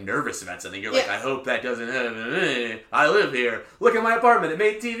you're nervous about something. You're like, I hope that doesn't happen to me. I live here. Look at my apartment. It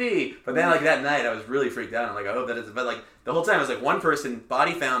made TV. But then that night, I was really freaked out. I'm like, I hope that isn't. But the whole time, I was one person,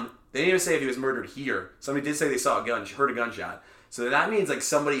 body found. They didn't even say if he was murdered here. Somebody did say they saw heard a gunshot. So that means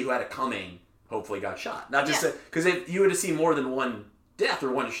somebody who had it coming hopefully got shot. Not just because you would have seen more than one death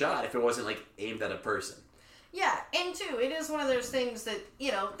or one shot if it wasn't aimed at a person. Yeah, and too, it is one of those things that,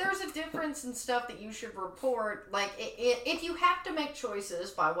 there's a difference in stuff that you should report. If you have to make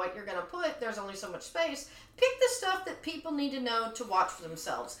choices by what you're going to put, there's only so much space. Pick the stuff that people need to know to watch for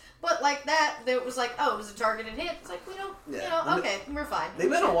themselves. But that it was oh, it was a targeted hit. It's we don't, okay, we're fine. They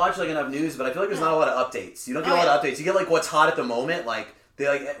may not watch enough news, but I feel like there's not a lot of updates. You don't get a lot of updates. You get what's hot at the moment,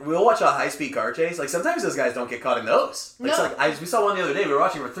 we'll watch a high-speed car chase. Sometimes those guys don't get caught in those. We saw one the other day. We were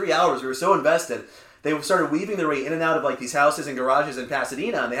watching for 3 hours. We were so invested. They started weaving their way in and out of these houses and garages in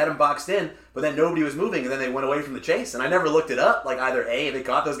Pasadena, and they had them boxed in, but then nobody was moving, and then they went away from the chase. And I never looked it up. Either A, they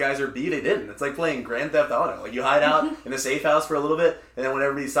caught those guys, or B, they didn't. It's like playing Grand Theft Auto. You hide out in a safe house for a little bit, and then when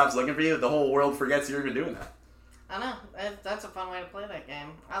everybody stops looking for you, the whole world forgets you're even doing that. I know. That's a fun way to play that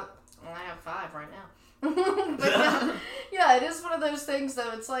game. I have 5 right now. But yeah, it is one of those things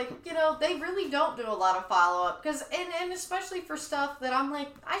though. It's they really don't do a lot of follow-up and especially for stuff that I'm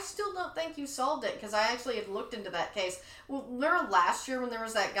I still don't think you solved it because I actually had looked into that case. Well, remember last year when there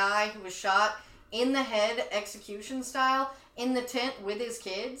was that guy who was shot in the head execution style in the tent with his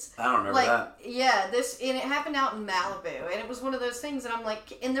kids? I don't remember that. Yeah, and it happened out in Malibu, and it was one of those things that I'm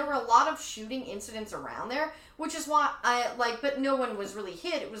and there were a lot of shooting incidents around there, which is why but no one was really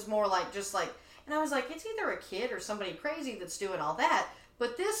hit. It was more and I was it's either a kid or somebody crazy that's doing all that.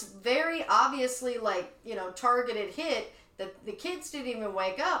 But this very obviously, targeted hit that the kids didn't even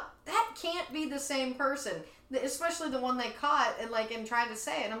wake up, that can't be the same person. Especially the one they caught and tried to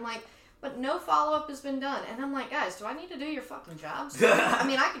say it. I'm but no follow-up has been done. And I'm guys, do I need to do your fucking jobs? I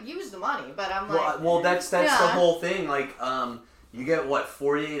mean, I could use the money, but I'm Well, that's the whole thing. You get,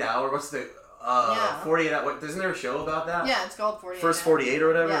 48 hours? What's the... 48 hours. Isn't there a show about that? Yeah, it's called 48 First 48 or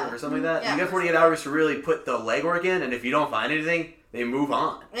whatever, or something like that. Yeah, you get 48 hours to really put the legwork in, and if you don't find anything, they move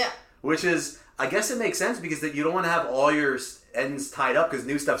on. Yeah. Which is, I guess it makes sense because you don't want to have all your ends tied up because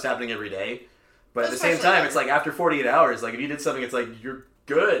new stuff's happening every day. But at the same time, it's after 48 hours, if you did something, it's you're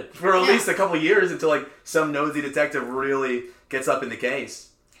good for at least a couple years until some nosy detective really gets up in the case.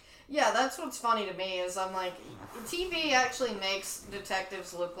 Yeah, that's what's funny to me is I'm like, TV actually makes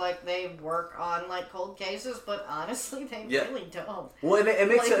detectives look like they work on like cold cases, but honestly, they really don't. Well, it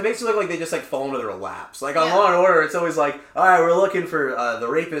makes Like- it makes it look like they just like fall into their laps. Like on Yeah. Law and Order, it's always like, all right, we're looking for the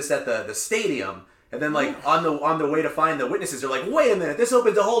rapist at the stadium, and then like on the way to find the witnesses, they're like, wait a minute, this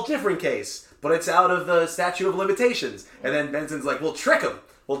opens a whole different case, but it's out of the statute of limitations. And then Benson's like, we'll trick him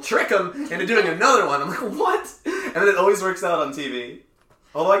into doing another one. I'm like, what? And then it always works out on TV.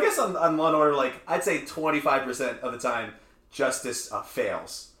 Although I guess on Law and Order, like I'd say 25% of the time, justice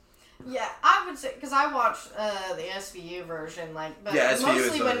fails. Yeah, I would say, because I watched the SVU version, like, but Yeah, SVU mostly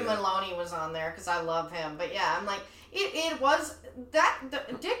is when funny, yeah. Maloney was on there, because I love him. But yeah, I'm like, it was, that,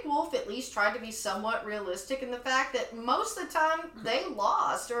 Dick Wolf at least tried to be somewhat realistic in the fact that most of the time they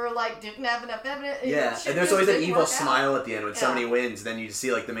lost, or like didn't have enough evidence. Yeah, Shit and there's just always an didn't evil work out. smile at the end when Yeah. somebody wins. Then you just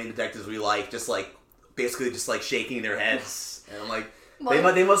see like the main detectives we like, just like basically just like shaking their heads, and I'm like,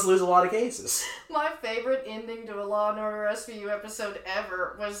 they must lose a lot of cases. My favorite ending to a Law and Order SVU episode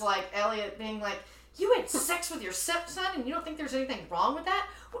ever was like Elliot being like, "You had sex with your stepson and you don't think there's anything wrong with that?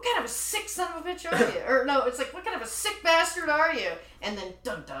 What kind of a sick son of a bitch are you?" Or no, it's like, "What kind of a sick bastard are you?" And then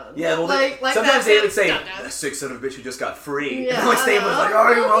dun dun. Yeah, well, like sometimes that's they it, would say, dun, dun. "The sick son of a bitch who just got free." Yeah, and like Staples I like, know.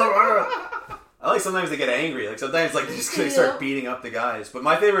 "Oh, you motherfucker." I like sometimes they get angry. Like sometimes like they just Yeah. start beating up the guys. But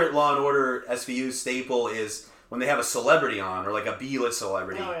my favorite Law and Order SVU staple is when they have a celebrity on, or like a B-list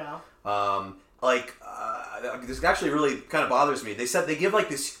celebrity. Oh yeah. This actually really kind of bothers me. They said they give like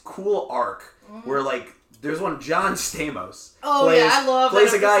this cool arc where like there's one John Stamos. Oh, yeah, I love that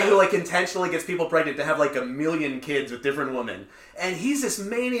plays a guy episode. who like intentionally gets people pregnant to have like 1 million kids with different women, and he's this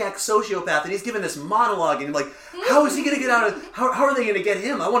maniac sociopath, and he's given this monologue, and you're like, how is he gonna get out of? How are they gonna get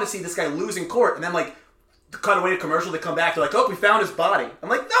him? I want to see this guy lose in court, and then like. Cut away to commercial, they come back, they're like, oh, we found his body. I'm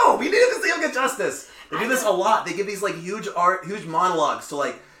like, no, we needed to see him get justice. They do this a lot. They give these like huge monologues to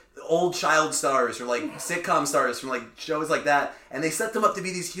like old child stars or like sitcom stars from like shows like that, and they set them up to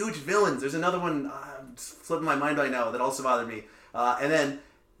be these huge villains. There's another one slipping my mind right now that also bothered me. And then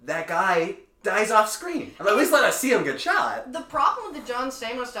that guy dies off screen. I'm like, at least let us see him get shot. The problem with the John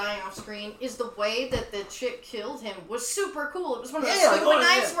Stamos dying off screen is the way that the chick killed him was super cool. It was one of those stupid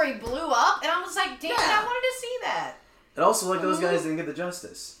nights where he blew up, and I was like, damn, I wanted to see that. And also, like, those guys didn't get the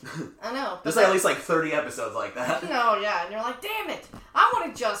justice. I know. There's like at least like 30 episodes like that. No, yeah, and you're like, damn it, I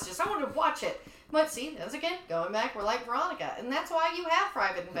wanted justice. I wanted to watch it. But see, once again, going back, we're like Veronica, and that's why you have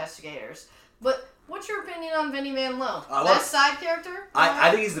private investigators. But what's your opinion on Vinnie Van Lowe? Best side character? I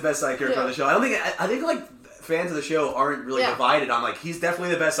think he's the best side character on the show. I think like fans of the show aren't really divided on like he's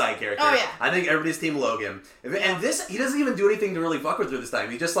definitely the best side character. Oh yeah. I think everybody's team Logan. And this he doesn't even do anything to really fuck with her this time.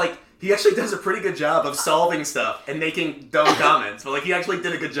 He just like he actually does a pretty good job of solving stuff and making dumb comments. But like he actually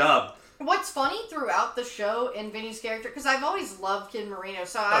did a good job. What's funny throughout the show in Vinny's character, because I've always loved Ken Marino,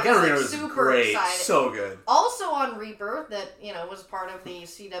 so I Ken was Marino like, was super great. excited. So good. Also on Rebirth, that was part of the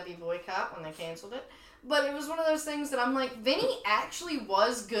CW boycott when they canceled it. But it was one of those things that I'm like, Vinny actually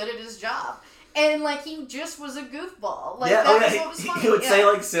was good at his job. And, like, he just was a goofball. Like, that was what was funny. He would say,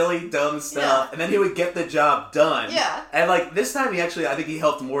 like, silly, dumb stuff, and then he would get the job done. Yeah. And, like, this time I think he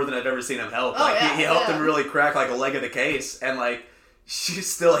helped more than I've ever seen him help. Like, he helped him really crack, like, a leg of the case, and, like, she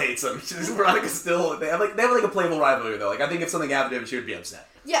still hates him. Veronica still, they have, like, a playful rivalry, though. Like, I think if something happened to him, she would be upset.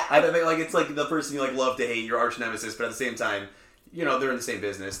 Yeah. I think, like, it's, like, the person you, like, love to hate, your arch nemesis, but at the same time, they're in the same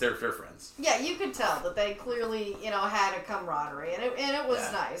business. They're friends. Yeah, you could tell that they clearly, had a camaraderie, and it was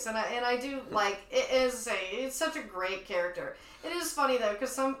nice. And I do like it. As I say, it's such a great character. It is funny though,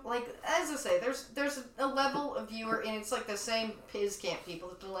 because some as I say, there's a level of viewer, and it's like the same Piz Camp people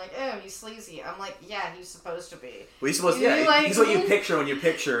that are like, oh, he's sleazy. I'm like, yeah, he's supposed to be. Well, he's supposed to. He's what you picture when you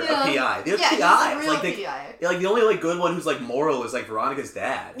picture a PI. The PI, he's a real like PI. Like the only like good one who's like moral is like Veronica's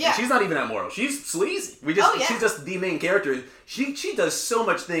dad. Yeah, and she's not even that moral. She's sleazy. She's just the main character. She does so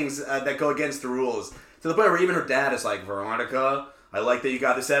much things that go against the rules to the point where even her dad is like, Veronica, I like that you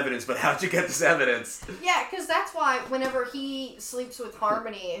got this evidence, but how'd you get this evidence? Yeah, because that's why whenever he sleeps with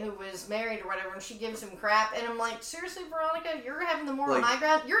Harmony, who was married or whatever, and she gives him crap, and I'm like, seriously, Veronica, you're having the moral high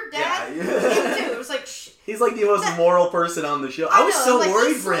ground? Your dad did too. It was like, he's like the most moral person on the show. I was so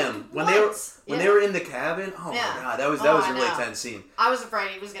worried for him when they were in the cabin. Oh my god, that was a really tense scene. I was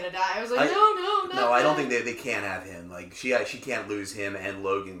afraid he was gonna die. I was like, no. No, I don't think they can't have him. Like she can't lose him and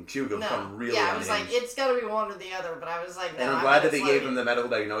Logan. She would come really. Yeah, I was like, it's got to be one or the other. But I was like, no, and I'm glad that they gave him the medical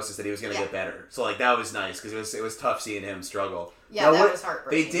diagnosis that he was going to get better. So like that was nice because it was tough seeing him struggle. Yeah, that was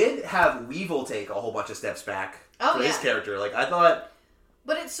heartbreaking. They did have Weevil take a whole bunch of steps back for his character. Like I thought.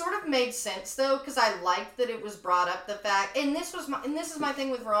 But it sort of made sense though, because I liked that it was brought up the fact, and this is my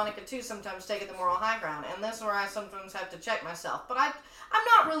thing with Veronica too. Sometimes taking the moral high ground, and this is where I sometimes have to check myself. But I'm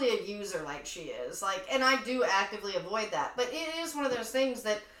not really a user like she is. Like, and I do actively avoid that. But it is one of those things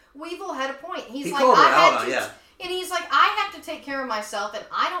that Weevil had a point. He called her out on, yeah. And he's like, I have to take care of myself, and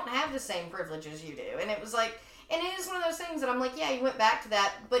I don't have the same privileges you do. And it was like, and it is one of those things that I'm like, yeah, you went back to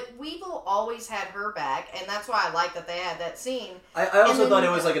that, but Weevil always had her back, and that's why I like that they had that scene. I also thought it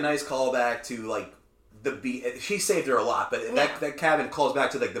was like a nice callback to like the she saved her a lot, but that cabin calls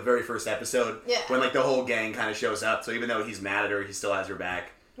back to like the very first episode when like the whole gang kind of shows up. So even though he's mad at her, he still has her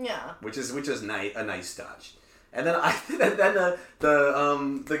back. Yeah, which is a nice touch. And then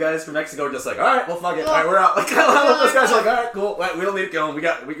the guys from Mexico are just like, all right, well fuck it, all right, we're out. Like, I love those guys are like, all right, cool, we don't need to go. We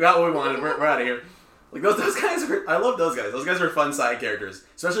got what we wanted. We're out of here. Like those guys I love those guys. Those guys are fun side characters,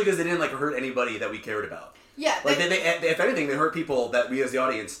 especially because they didn't like hurt anybody that we cared about. Yeah, like they if anything, they hurt people that we as the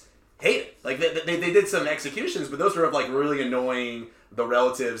audience hated. Like they did some executions, but those were of like really annoying the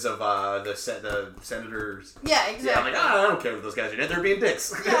relatives of the senators. Yeah, exactly. Yeah, I'm like, I don't care what those guys are. They're being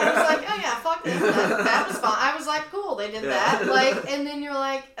dicks. Yeah, I was like, oh yeah, fuck this. That was fun. I was like, cool, they did that. Like, and then you're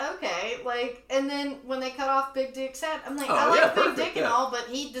like, okay, like, and then when they cut off Big Dick's head, I'm like, I like Big Dick and all, but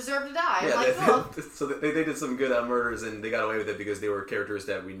he deserved to die. I'm like, cool. So they did some good murders, and they got away with it because they were characters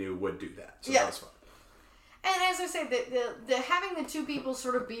that we knew would do that. So that was fun. And as I say, the having the two people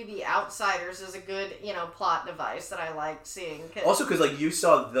sort of be the outsiders is a good, plot device that I like seeing. Also, because like you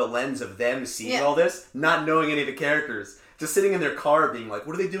saw the lens of them seeing all this, not knowing any of the characters, just sitting in their car being like,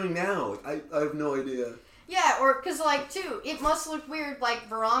 "What are they doing now?" Like, I have no idea. Yeah, or because like too, it must look weird. Like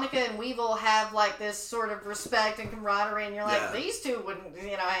Veronica and Weevil have like this sort of respect and camaraderie, and you're like, these two wouldn't,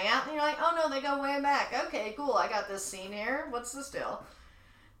 hang out. And you're like, oh no, they go way back. Okay, cool. I got this scene here. What's the deal?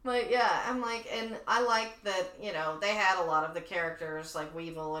 But yeah, I'm like, and I like that, they had a lot of the characters, like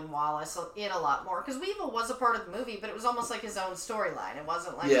Weevil and Wallace, in a lot more. Because Weevil was a part of the movie, but it was almost like his own storyline. It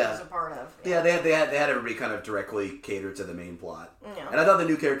wasn't like he was a part of. Yeah, they had everybody kind of directly cater to the main plot. Yeah. And I thought the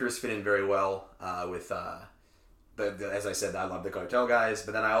new characters fit in very well with, as I said, I love the cartel guys.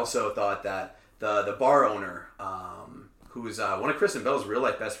 But then I also thought that the bar owner, who's one of Kristen Bell's real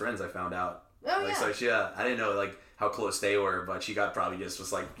life best friends, I found out. Oh, yeah. So she, I didn't know, like, how close they were, but she probably just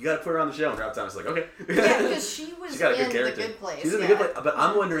was like, you gotta put her on the show. And Drop Time was like, okay. Yeah, because she was in The Good Place. She's in The Good Place, but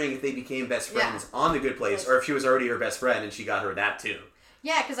I'm wondering if they became best friends on The Good Place, or if she was already her best friend and she got her that too.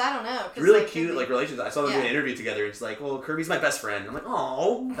 Yeah, because I don't know. Really cute, like, relations. I saw them do an interview together, and she's like, well, Kirby's my best friend. I'm like,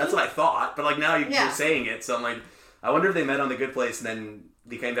 oh, that's what I thought. But, like, now you're saying it, so I'm like, I wonder if they met on The Good Place and then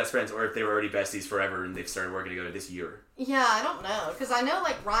became best friends, or if they were already besties forever and they've started working together this year. Yeah, I don't know. Because I know,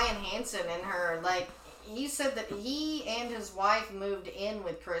 like, Ryan Hansen and her, like, he said that he and his wife moved in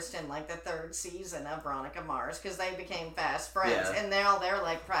with Kristen, like, the third season of Veronica Mars, because they became fast friends, and they're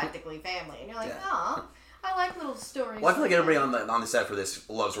like, practically family. And you're like, aw, I like little stories. Well, I feel like everybody on the set for this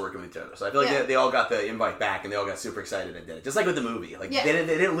loves working with each other. So I feel like they all got the invite back, and they all got super excited and did it. Just like with the movie. Like, they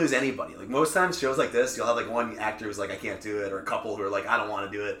didn't lose anybody. Like, most times, shows like this, you'll have, like, one actor who's like, I can't do it, or a couple who are like, I don't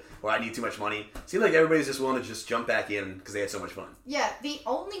want to do it, or I need too much money. It seems like everybody's just willing to just jump back in because they had so much fun. Yeah, the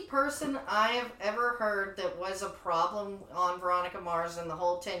only person I have ever heard that was a problem on Veronica Mars in the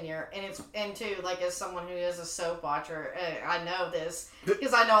whole tenure, and too, like, as someone who is a soap watcher, I know this,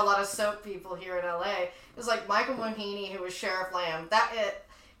 because I know a lot of soap people here in LA, is like Michael Mahaney, who was Sheriff Lamb.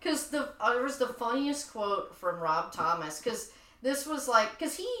 Because there was the funniest quote from Rob Thomas, because this was like,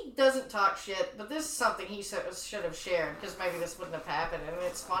 because he doesn't talk shit, but this is something he should have shared, because maybe this wouldn't have happened, and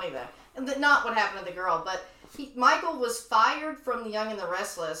it's funny that, and not what happened to the girl, but Michael was fired from The Young and the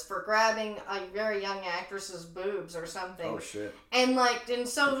Restless for grabbing a very young actress's boobs or something. Oh, shit. And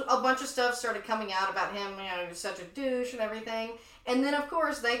so a bunch of stuff started coming out about him, he was such a douche and everything, and then of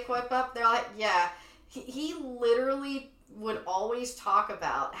course they quip up, they're like, yeah, he literally would always talk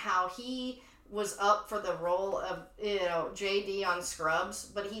about how he was up for the role of, JD on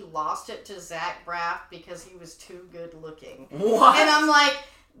Scrubs, but he lost it to Zach Braff because he was too good looking. What? And I'm like,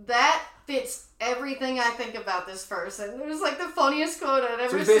 that fits everything I think about this person. It was like the funniest quote I'd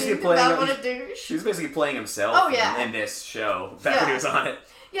ever seen about what a douche. He was basically playing himself in this show back when he was on it.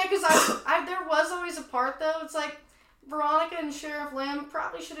 Yeah, because there was always a part, though, it's like, Veronica and Sheriff Lamb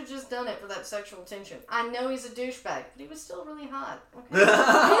probably should have just done it for that sexual tension. I know he's a douchebag, but he was still really hot. Okay?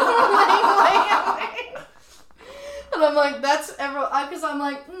 And I'm like, because I'm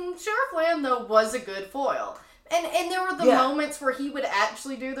like, Sheriff Lamb, though, was a good foil. And there were the moments where he would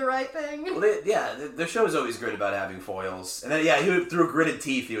actually do the right thing. Well, the show is always great about having foils. And then, he would, through gritted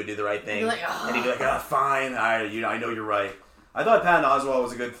teeth, he would do the right thing. And he'd be like, fine, I know you're right. I thought Patton Oswalt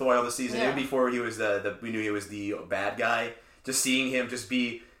was a good foil this season. Even before he was we knew he was the bad guy. Just seeing him just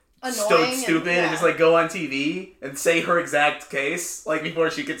be stupid and just, like, go on TV and say her exact case, like, before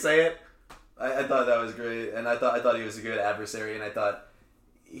she could say it. I thought that was great. And I thought he was a good adversary. And I thought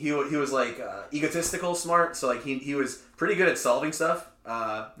he was like egotistical smart, so like he was pretty good at solving stuff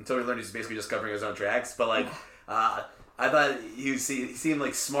until we learned he's basically just covering his own tracks. But like I thought he seemed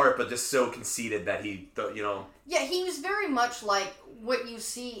like smart, but just so conceited that he thought, you know. Yeah, he was very much like what you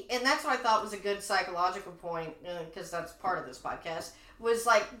see, and that's what I thought was a good psychological point, because that's part of this podcast, was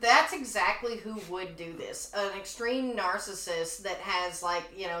like, that's exactly who would do this. An extreme narcissist that has, like,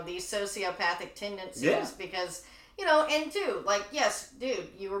 you know, these sociopathic tendencies, because, you know, and too, like, yes, dude,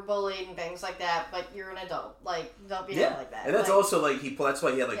 you were bullied and things like that, but you're an adult. Like, don't be like that. And that's like, also, like, that's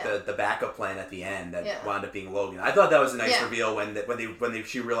why he had, like, the backup plan at the end that wound up being Logan. I thought that was a nice reveal when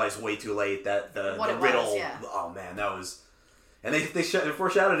she realized way too late that the riddle, oh, man, that was... And they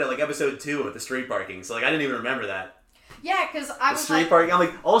foreshadowed it, like, episode 2 with the street parking, so, like, I didn't even remember that. Yeah, because I was street parking. I'm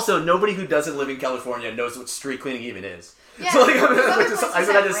like, also, nobody who doesn't live in California knows what street cleaning even is. Yeah, so like, I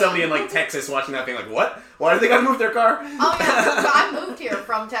said that to somebody in like Texas watching that thing, like, what? Why do they gotta move their car? Oh yeah, so I moved here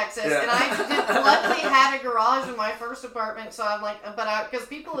from Texas, and I luckily had a garage in my first apartment. So I'm like, because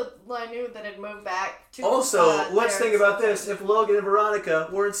people I knew that had moved back to. Also, let's think about this: if Logan and Veronica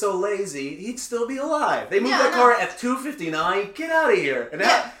weren't so lazy, he'd still be alive. They moved that car at 2:59. Get out of here! And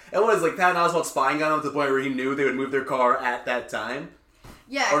and what is like Patton Oswalt spying on them to the point where he knew they would move their car at that time?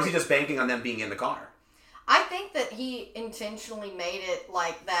 Yeah. Or is he just banking on them being in the car? I think that he intentionally made it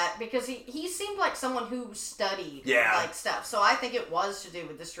like that because he seemed like someone who studied like stuff. So I think it was to do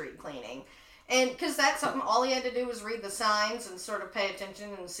with the street cleaning. And because that's something, all he had to do was read the signs and sort of pay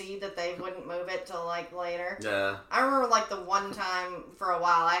attention and see that they wouldn't move it till like later. Yeah. I remember like the one time for a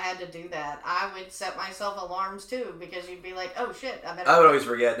while I had to do that. I would set myself alarms too because you'd be like, oh shit, I would always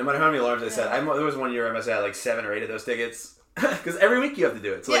forget, no matter how many alarms I set. There was one year I must have had like 7 or 8 of those tickets. Because every week you have to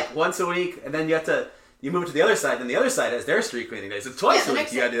do it. So like once a week, and then you have to... You move it to the other side, then the other side has their street cleaning day. So twice a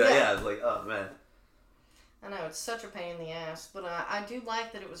week you gotta do that. Yeah, it's like, oh man. I know, it's such a pain in the ass, but I do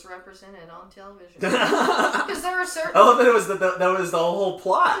like that it was represented on television. Because there are certain... I love that it was that was the whole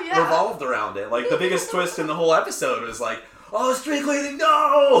plot revolved around it. Like, the biggest twist in the whole episode was like, oh, street cleaning,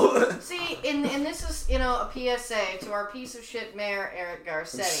 no! See, and this is, you know, a PSA to our piece of shit mayor, Eric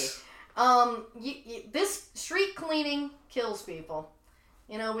Garcetti. This street cleaning kills people.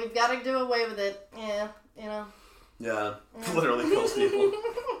 You know, we've got to do away with it. Yeah, you know. Yeah, literally kills people.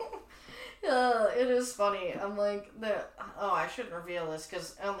 It is funny. I'm like, I shouldn't reveal this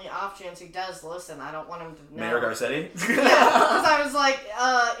because on the off chance he does listen, I don't want him to know. Mayor Garcetti? Yeah, because I was like,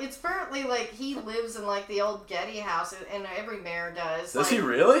 it's apparently like he lives in like the old Getty house, and every mayor does. Does he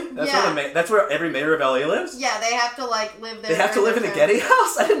really? That's where every mayor of LA lives? Yeah, they have to like live there. They have to live in the Getty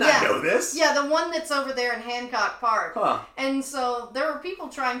house? I did not know this. Yeah, the one that's over there in Hancock Park. Huh. And so there were people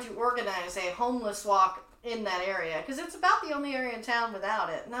trying to organize a homeless walk in that area because it's about the only area in town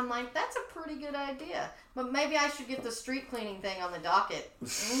without it, and I'm like, that's a pretty good idea, but maybe I should get the street cleaning thing on the docket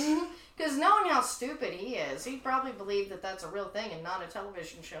because knowing how stupid he is, he'd probably believe that that's a real thing and not a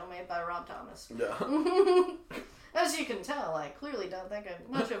television show made by Rob Thomas. As you can tell, I clearly don't think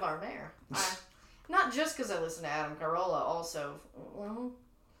much of our mayor. Not just because I listen to Adam Carolla, also who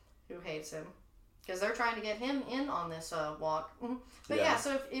hates him. Because they're trying to get him in on this walk. But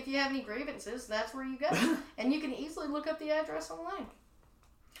so if you have any grievances, that's where you go. And you can easily look up the address online.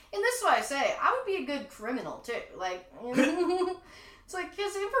 And this is what I say. I would be a good criminal, too. Like, it's like,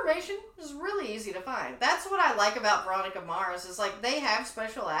 because information is really easy to find. That's what I like about Veronica Mars, is like, they have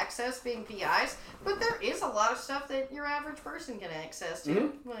special access being PIs, but there is a lot of stuff that your average person can access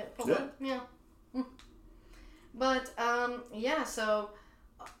to. But, so...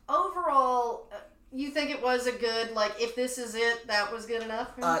 Overall, you think it was a good, like, if this is it, that was good enough?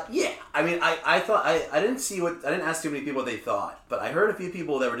 Yeah. I mean, I thought, I didn't ask too many people what they thought, but I heard a few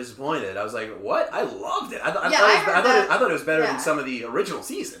people that were disappointed. I was like, what? I loved it. I thought it was better than some of the original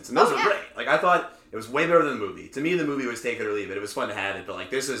seasons, and those were great. Like, I thought it was way better than the movie. To me, the movie was take it or leave it. It was fun to have it, but,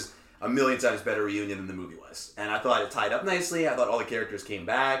 like, this is a million times better reunion than the movie was. And I thought it tied up nicely. I thought all the characters came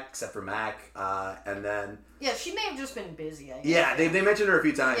back, except for Mac, and then... Yeah, she may have just been busy, I guess. Yeah, they mentioned her a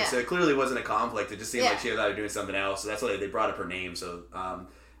few times, so it clearly wasn't a conflict. It just seemed like she was either doing something else, so that's why they brought up her name. So,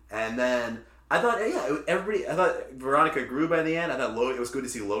 and then I thought, I thought Veronica grew by the end. I thought it was good to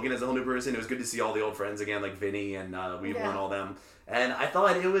see Logan as a whole new person. It was good to see all the old friends again, like Vinny and Weevil and all them. And I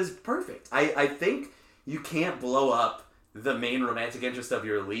thought it was perfect. I think you can't blow up the main romantic interest of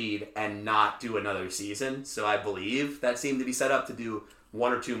your lead and not do another season. So I believe that seemed to be set up to do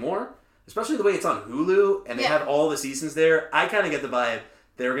 1 or 2 more. Especially the way it's on Hulu, and they have all the seasons there. I kind of get the vibe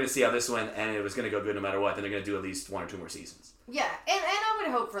they were going to see how this went, and it was going to go good no matter what. Then they're going to do at least 1 or 2 more seasons. Yeah, and I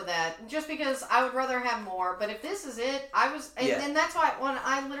would hope for that, just because I would rather have more. But if this is it, and that's why when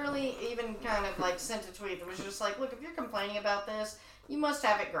I literally even kind of like sent a tweet that was just like, look, if you're complaining about this, you must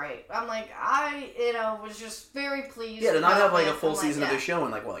have it great. I'm like, was just very pleased. Yeah, to not have like a it. full I'm season like, of the show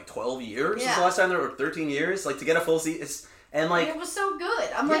in like 12 years? Yeah. Since the last time there were 13 years? Like to get a full season, and like it was so good.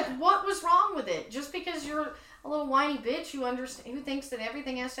 I'm like, what was wrong with it? Just because you're a little whiny bitch who thinks that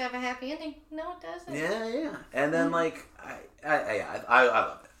everything has to have a happy ending. No, it doesn't. Yeah. And then like I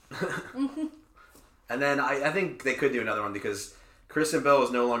love it. And then I think they could do another one because Kristen Bell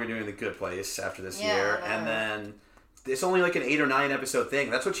is no longer doing The Good Place after this year, and then it's only like an 8 or 9 episode thing.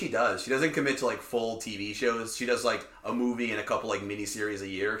 That's what she does. She doesn't commit to like full TV shows. She does like a movie and a couple like miniseries a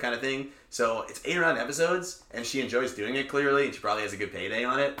year kind of thing. So it's 8 or 9 episodes, and she enjoys doing it clearly, and she probably has a good payday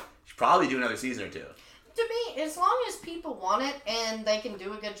on it. She'll probably do another season or 2. To me, as long as people want it and they can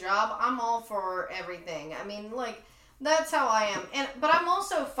do a good job, I'm all for everything. I mean, like, that's how I am. But I'm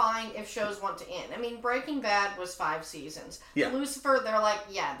also fine if shows want to end. I mean, Breaking Bad was 5 seasons. Yeah. Lucifer, they're like,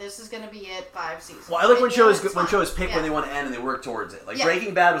 this is going to be it, 5 seasons. Well, I like And, when shows pick Yeah. when they want to end and they work towards it. Like Yeah.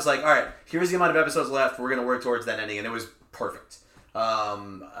 Breaking Bad was like, all right, here's the amount of episodes left. We're going to work towards that ending, and it was perfect.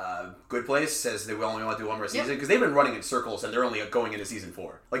 Good Place says they only want to do one more season because they've been running in circles and they're only going into season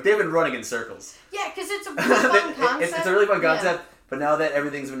 4. Like they've been running in circles. Yeah, because it's a really fun concept. It's a really fun concept. Yeah. But now that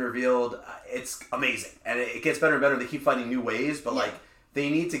everything's been revealed, it's amazing, and it gets better and better. They keep finding new ways, but like they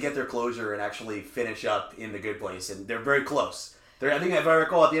need to get their closure and actually finish up in The Good Place, and they're very close. I think if I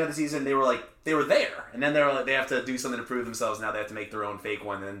recall, at the end of the season, they were there, and then they have to do something to prove themselves. Now they have to make their own fake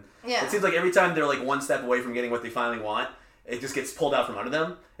one, and it seems like every time they're like one step away from getting what they finally want, it just gets pulled out from under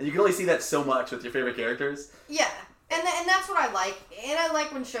them, and you can only see that so much with your favorite characters. Yeah. And that's what I like. And I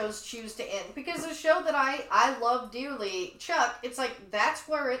like when shows choose to end. Because a show that I love dearly, Chuck, it's like, that's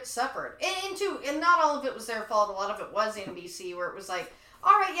where it suffered. And not all of it was their fault. A lot of it was NBC, where it was like,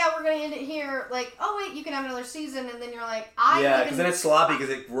 all right, we're going to end it here. Like, oh, wait, you can have another season. And then you're like, because then it's sloppy because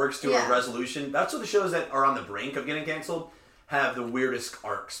it works to a resolution. That's what the shows that are on the brink of getting canceled have the weirdest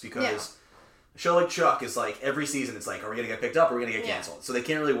arcs. Because a show like Chuck is like, every season it's like, are we going to get picked up or are we going to get canceled? So they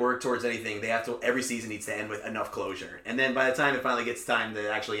can't really work towards anything. Every season needs to end with enough closure. And then by the time it finally gets time to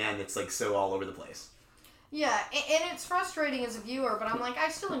actually end, it's like so all over the place. Yeah, and it's frustrating as a viewer, but I'm like, I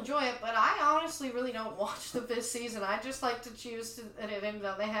still enjoy it, but I honestly really don't watch the 5th season. I just like to choose that it ended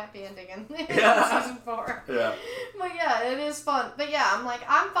on the happy ending in season 4. Yeah. But yeah, it is fun. But yeah, I'm like,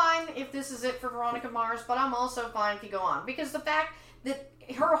 I'm fine if this is it for Veronica Mars, but I'm also fine if you go on. Because the fact that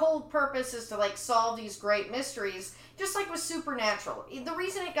her whole purpose is to like solve these great mysteries, just like with Supernatural. The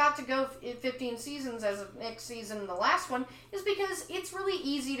reason it got to go 15 seasons as of next season, the last one, is because it's really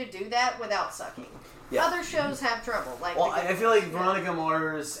easy to do that without sucking. Yeah. Other shows have trouble. I feel like Veronica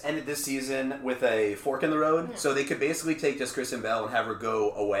Mars ended this season with a fork in the road, so they could basically take just Kristen Bell and have her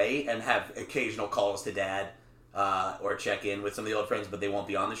go away and have occasional calls to Dad or check in with some of the old friends, but they won't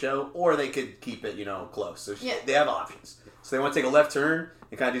be on the show, or they could keep it, close. So they have options. So they want to take a left turn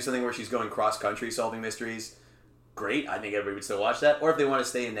and kind of do something where she's going cross-country solving mysteries. Great. I think everybody would still watch that. Or if they want to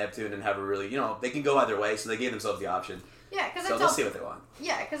stay in Neptune and have a really, they can go either way, so they gave themselves the option. Yeah, because they'll see what they want.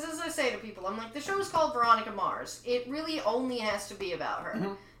 Yeah, because as I say to people, I'm like, the show is called Veronica Mars. It really only has to be about her.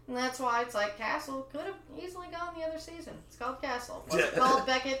 Mm-hmm. And that's why it's like, Castle could have easily gone the other season. It's called Castle. Was it called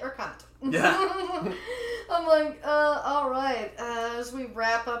Beckett or Cunt? Yeah. I'm like, all right. As we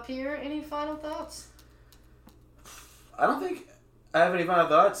wrap up here, any final thoughts? I don't think I have any final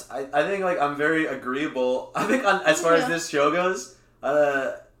thoughts. I think I'm very agreeable. I think as far as this show goes,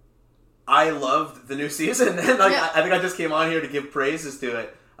 I loved the new season, and I think I just came on here to give praises to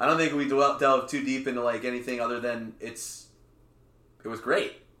it. I don't think we delve too deep into anything other than it was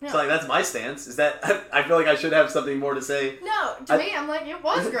great. Yeah. So that's my stance. Is that I feel like I should have something more to say. No, to me, I'm like, it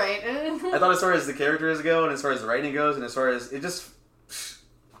was great. I thought as far as the characters go, and as far as the writing goes, and as far as it just,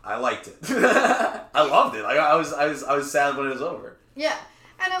 I liked it. I loved it. I was sad when it was over. Yeah.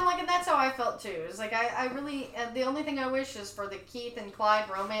 And I'm like, and that's how I felt too. It's like, I really, the only thing I wish is for the Keith and Clyde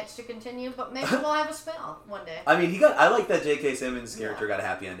romance to continue, but maybe we'll have a spinoff one day. I mean, I like that J.K. Simmons character got a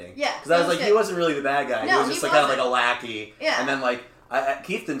happy ending. Yeah. Because I was like, he wasn't really the bad guy. No, he was just kind of like a lackey. Yeah. And then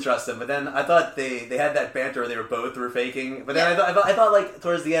Keith didn't trust him, but then I thought they had that banter where they were faking. But then I thought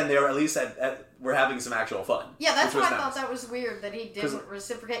towards the end they were at least were having some actual fun. Yeah, that's why I thought that was weird that he didn't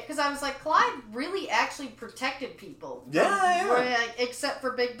reciprocate. Because I was like, Clyde really actually protected people. Yeah. Except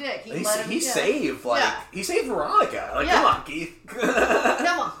for Big Dick. He saved Veronica. Come on, Keith.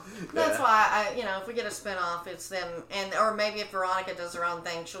 Come on. That's why if we get a spinoff, it's them, or maybe if Veronica does her own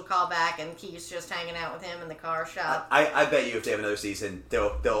thing, she'll call back and Keith's just hanging out with him in the car shop. I bet you if they have another season,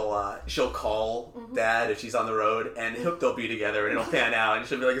 she'll call Dad if she's on the road, and they'll be together, and it'll pan out, and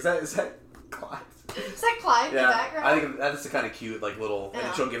she'll be like, "Is that Clyde?" Is that Clyde in the background? I think that's the kind of cute little, and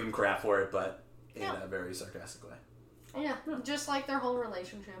then she'll give him crap for it, but in a very sarcastic way. Yeah, just like their whole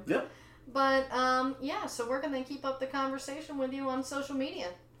relationship. Yep. But, so where can they keep up the conversation with you on social media?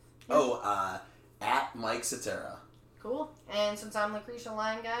 At Mike Cetera. Cool. And since I'm Lucretia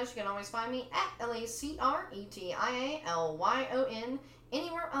Lyon, guys, you can always find me at LACRETIALYON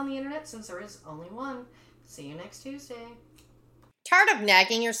anywhere on the internet, since there is only one. See you next Tuesday. Tired of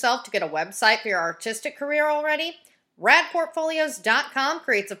nagging yourself to get a website for your artistic career already? RadPortfolios.com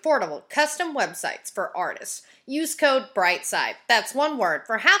creates affordable custom websites for artists. Use code BRIGHTSIDE, that's one word,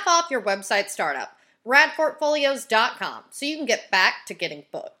 for half off your website startup. RadPortfolios.com, so you can get back to getting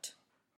booked.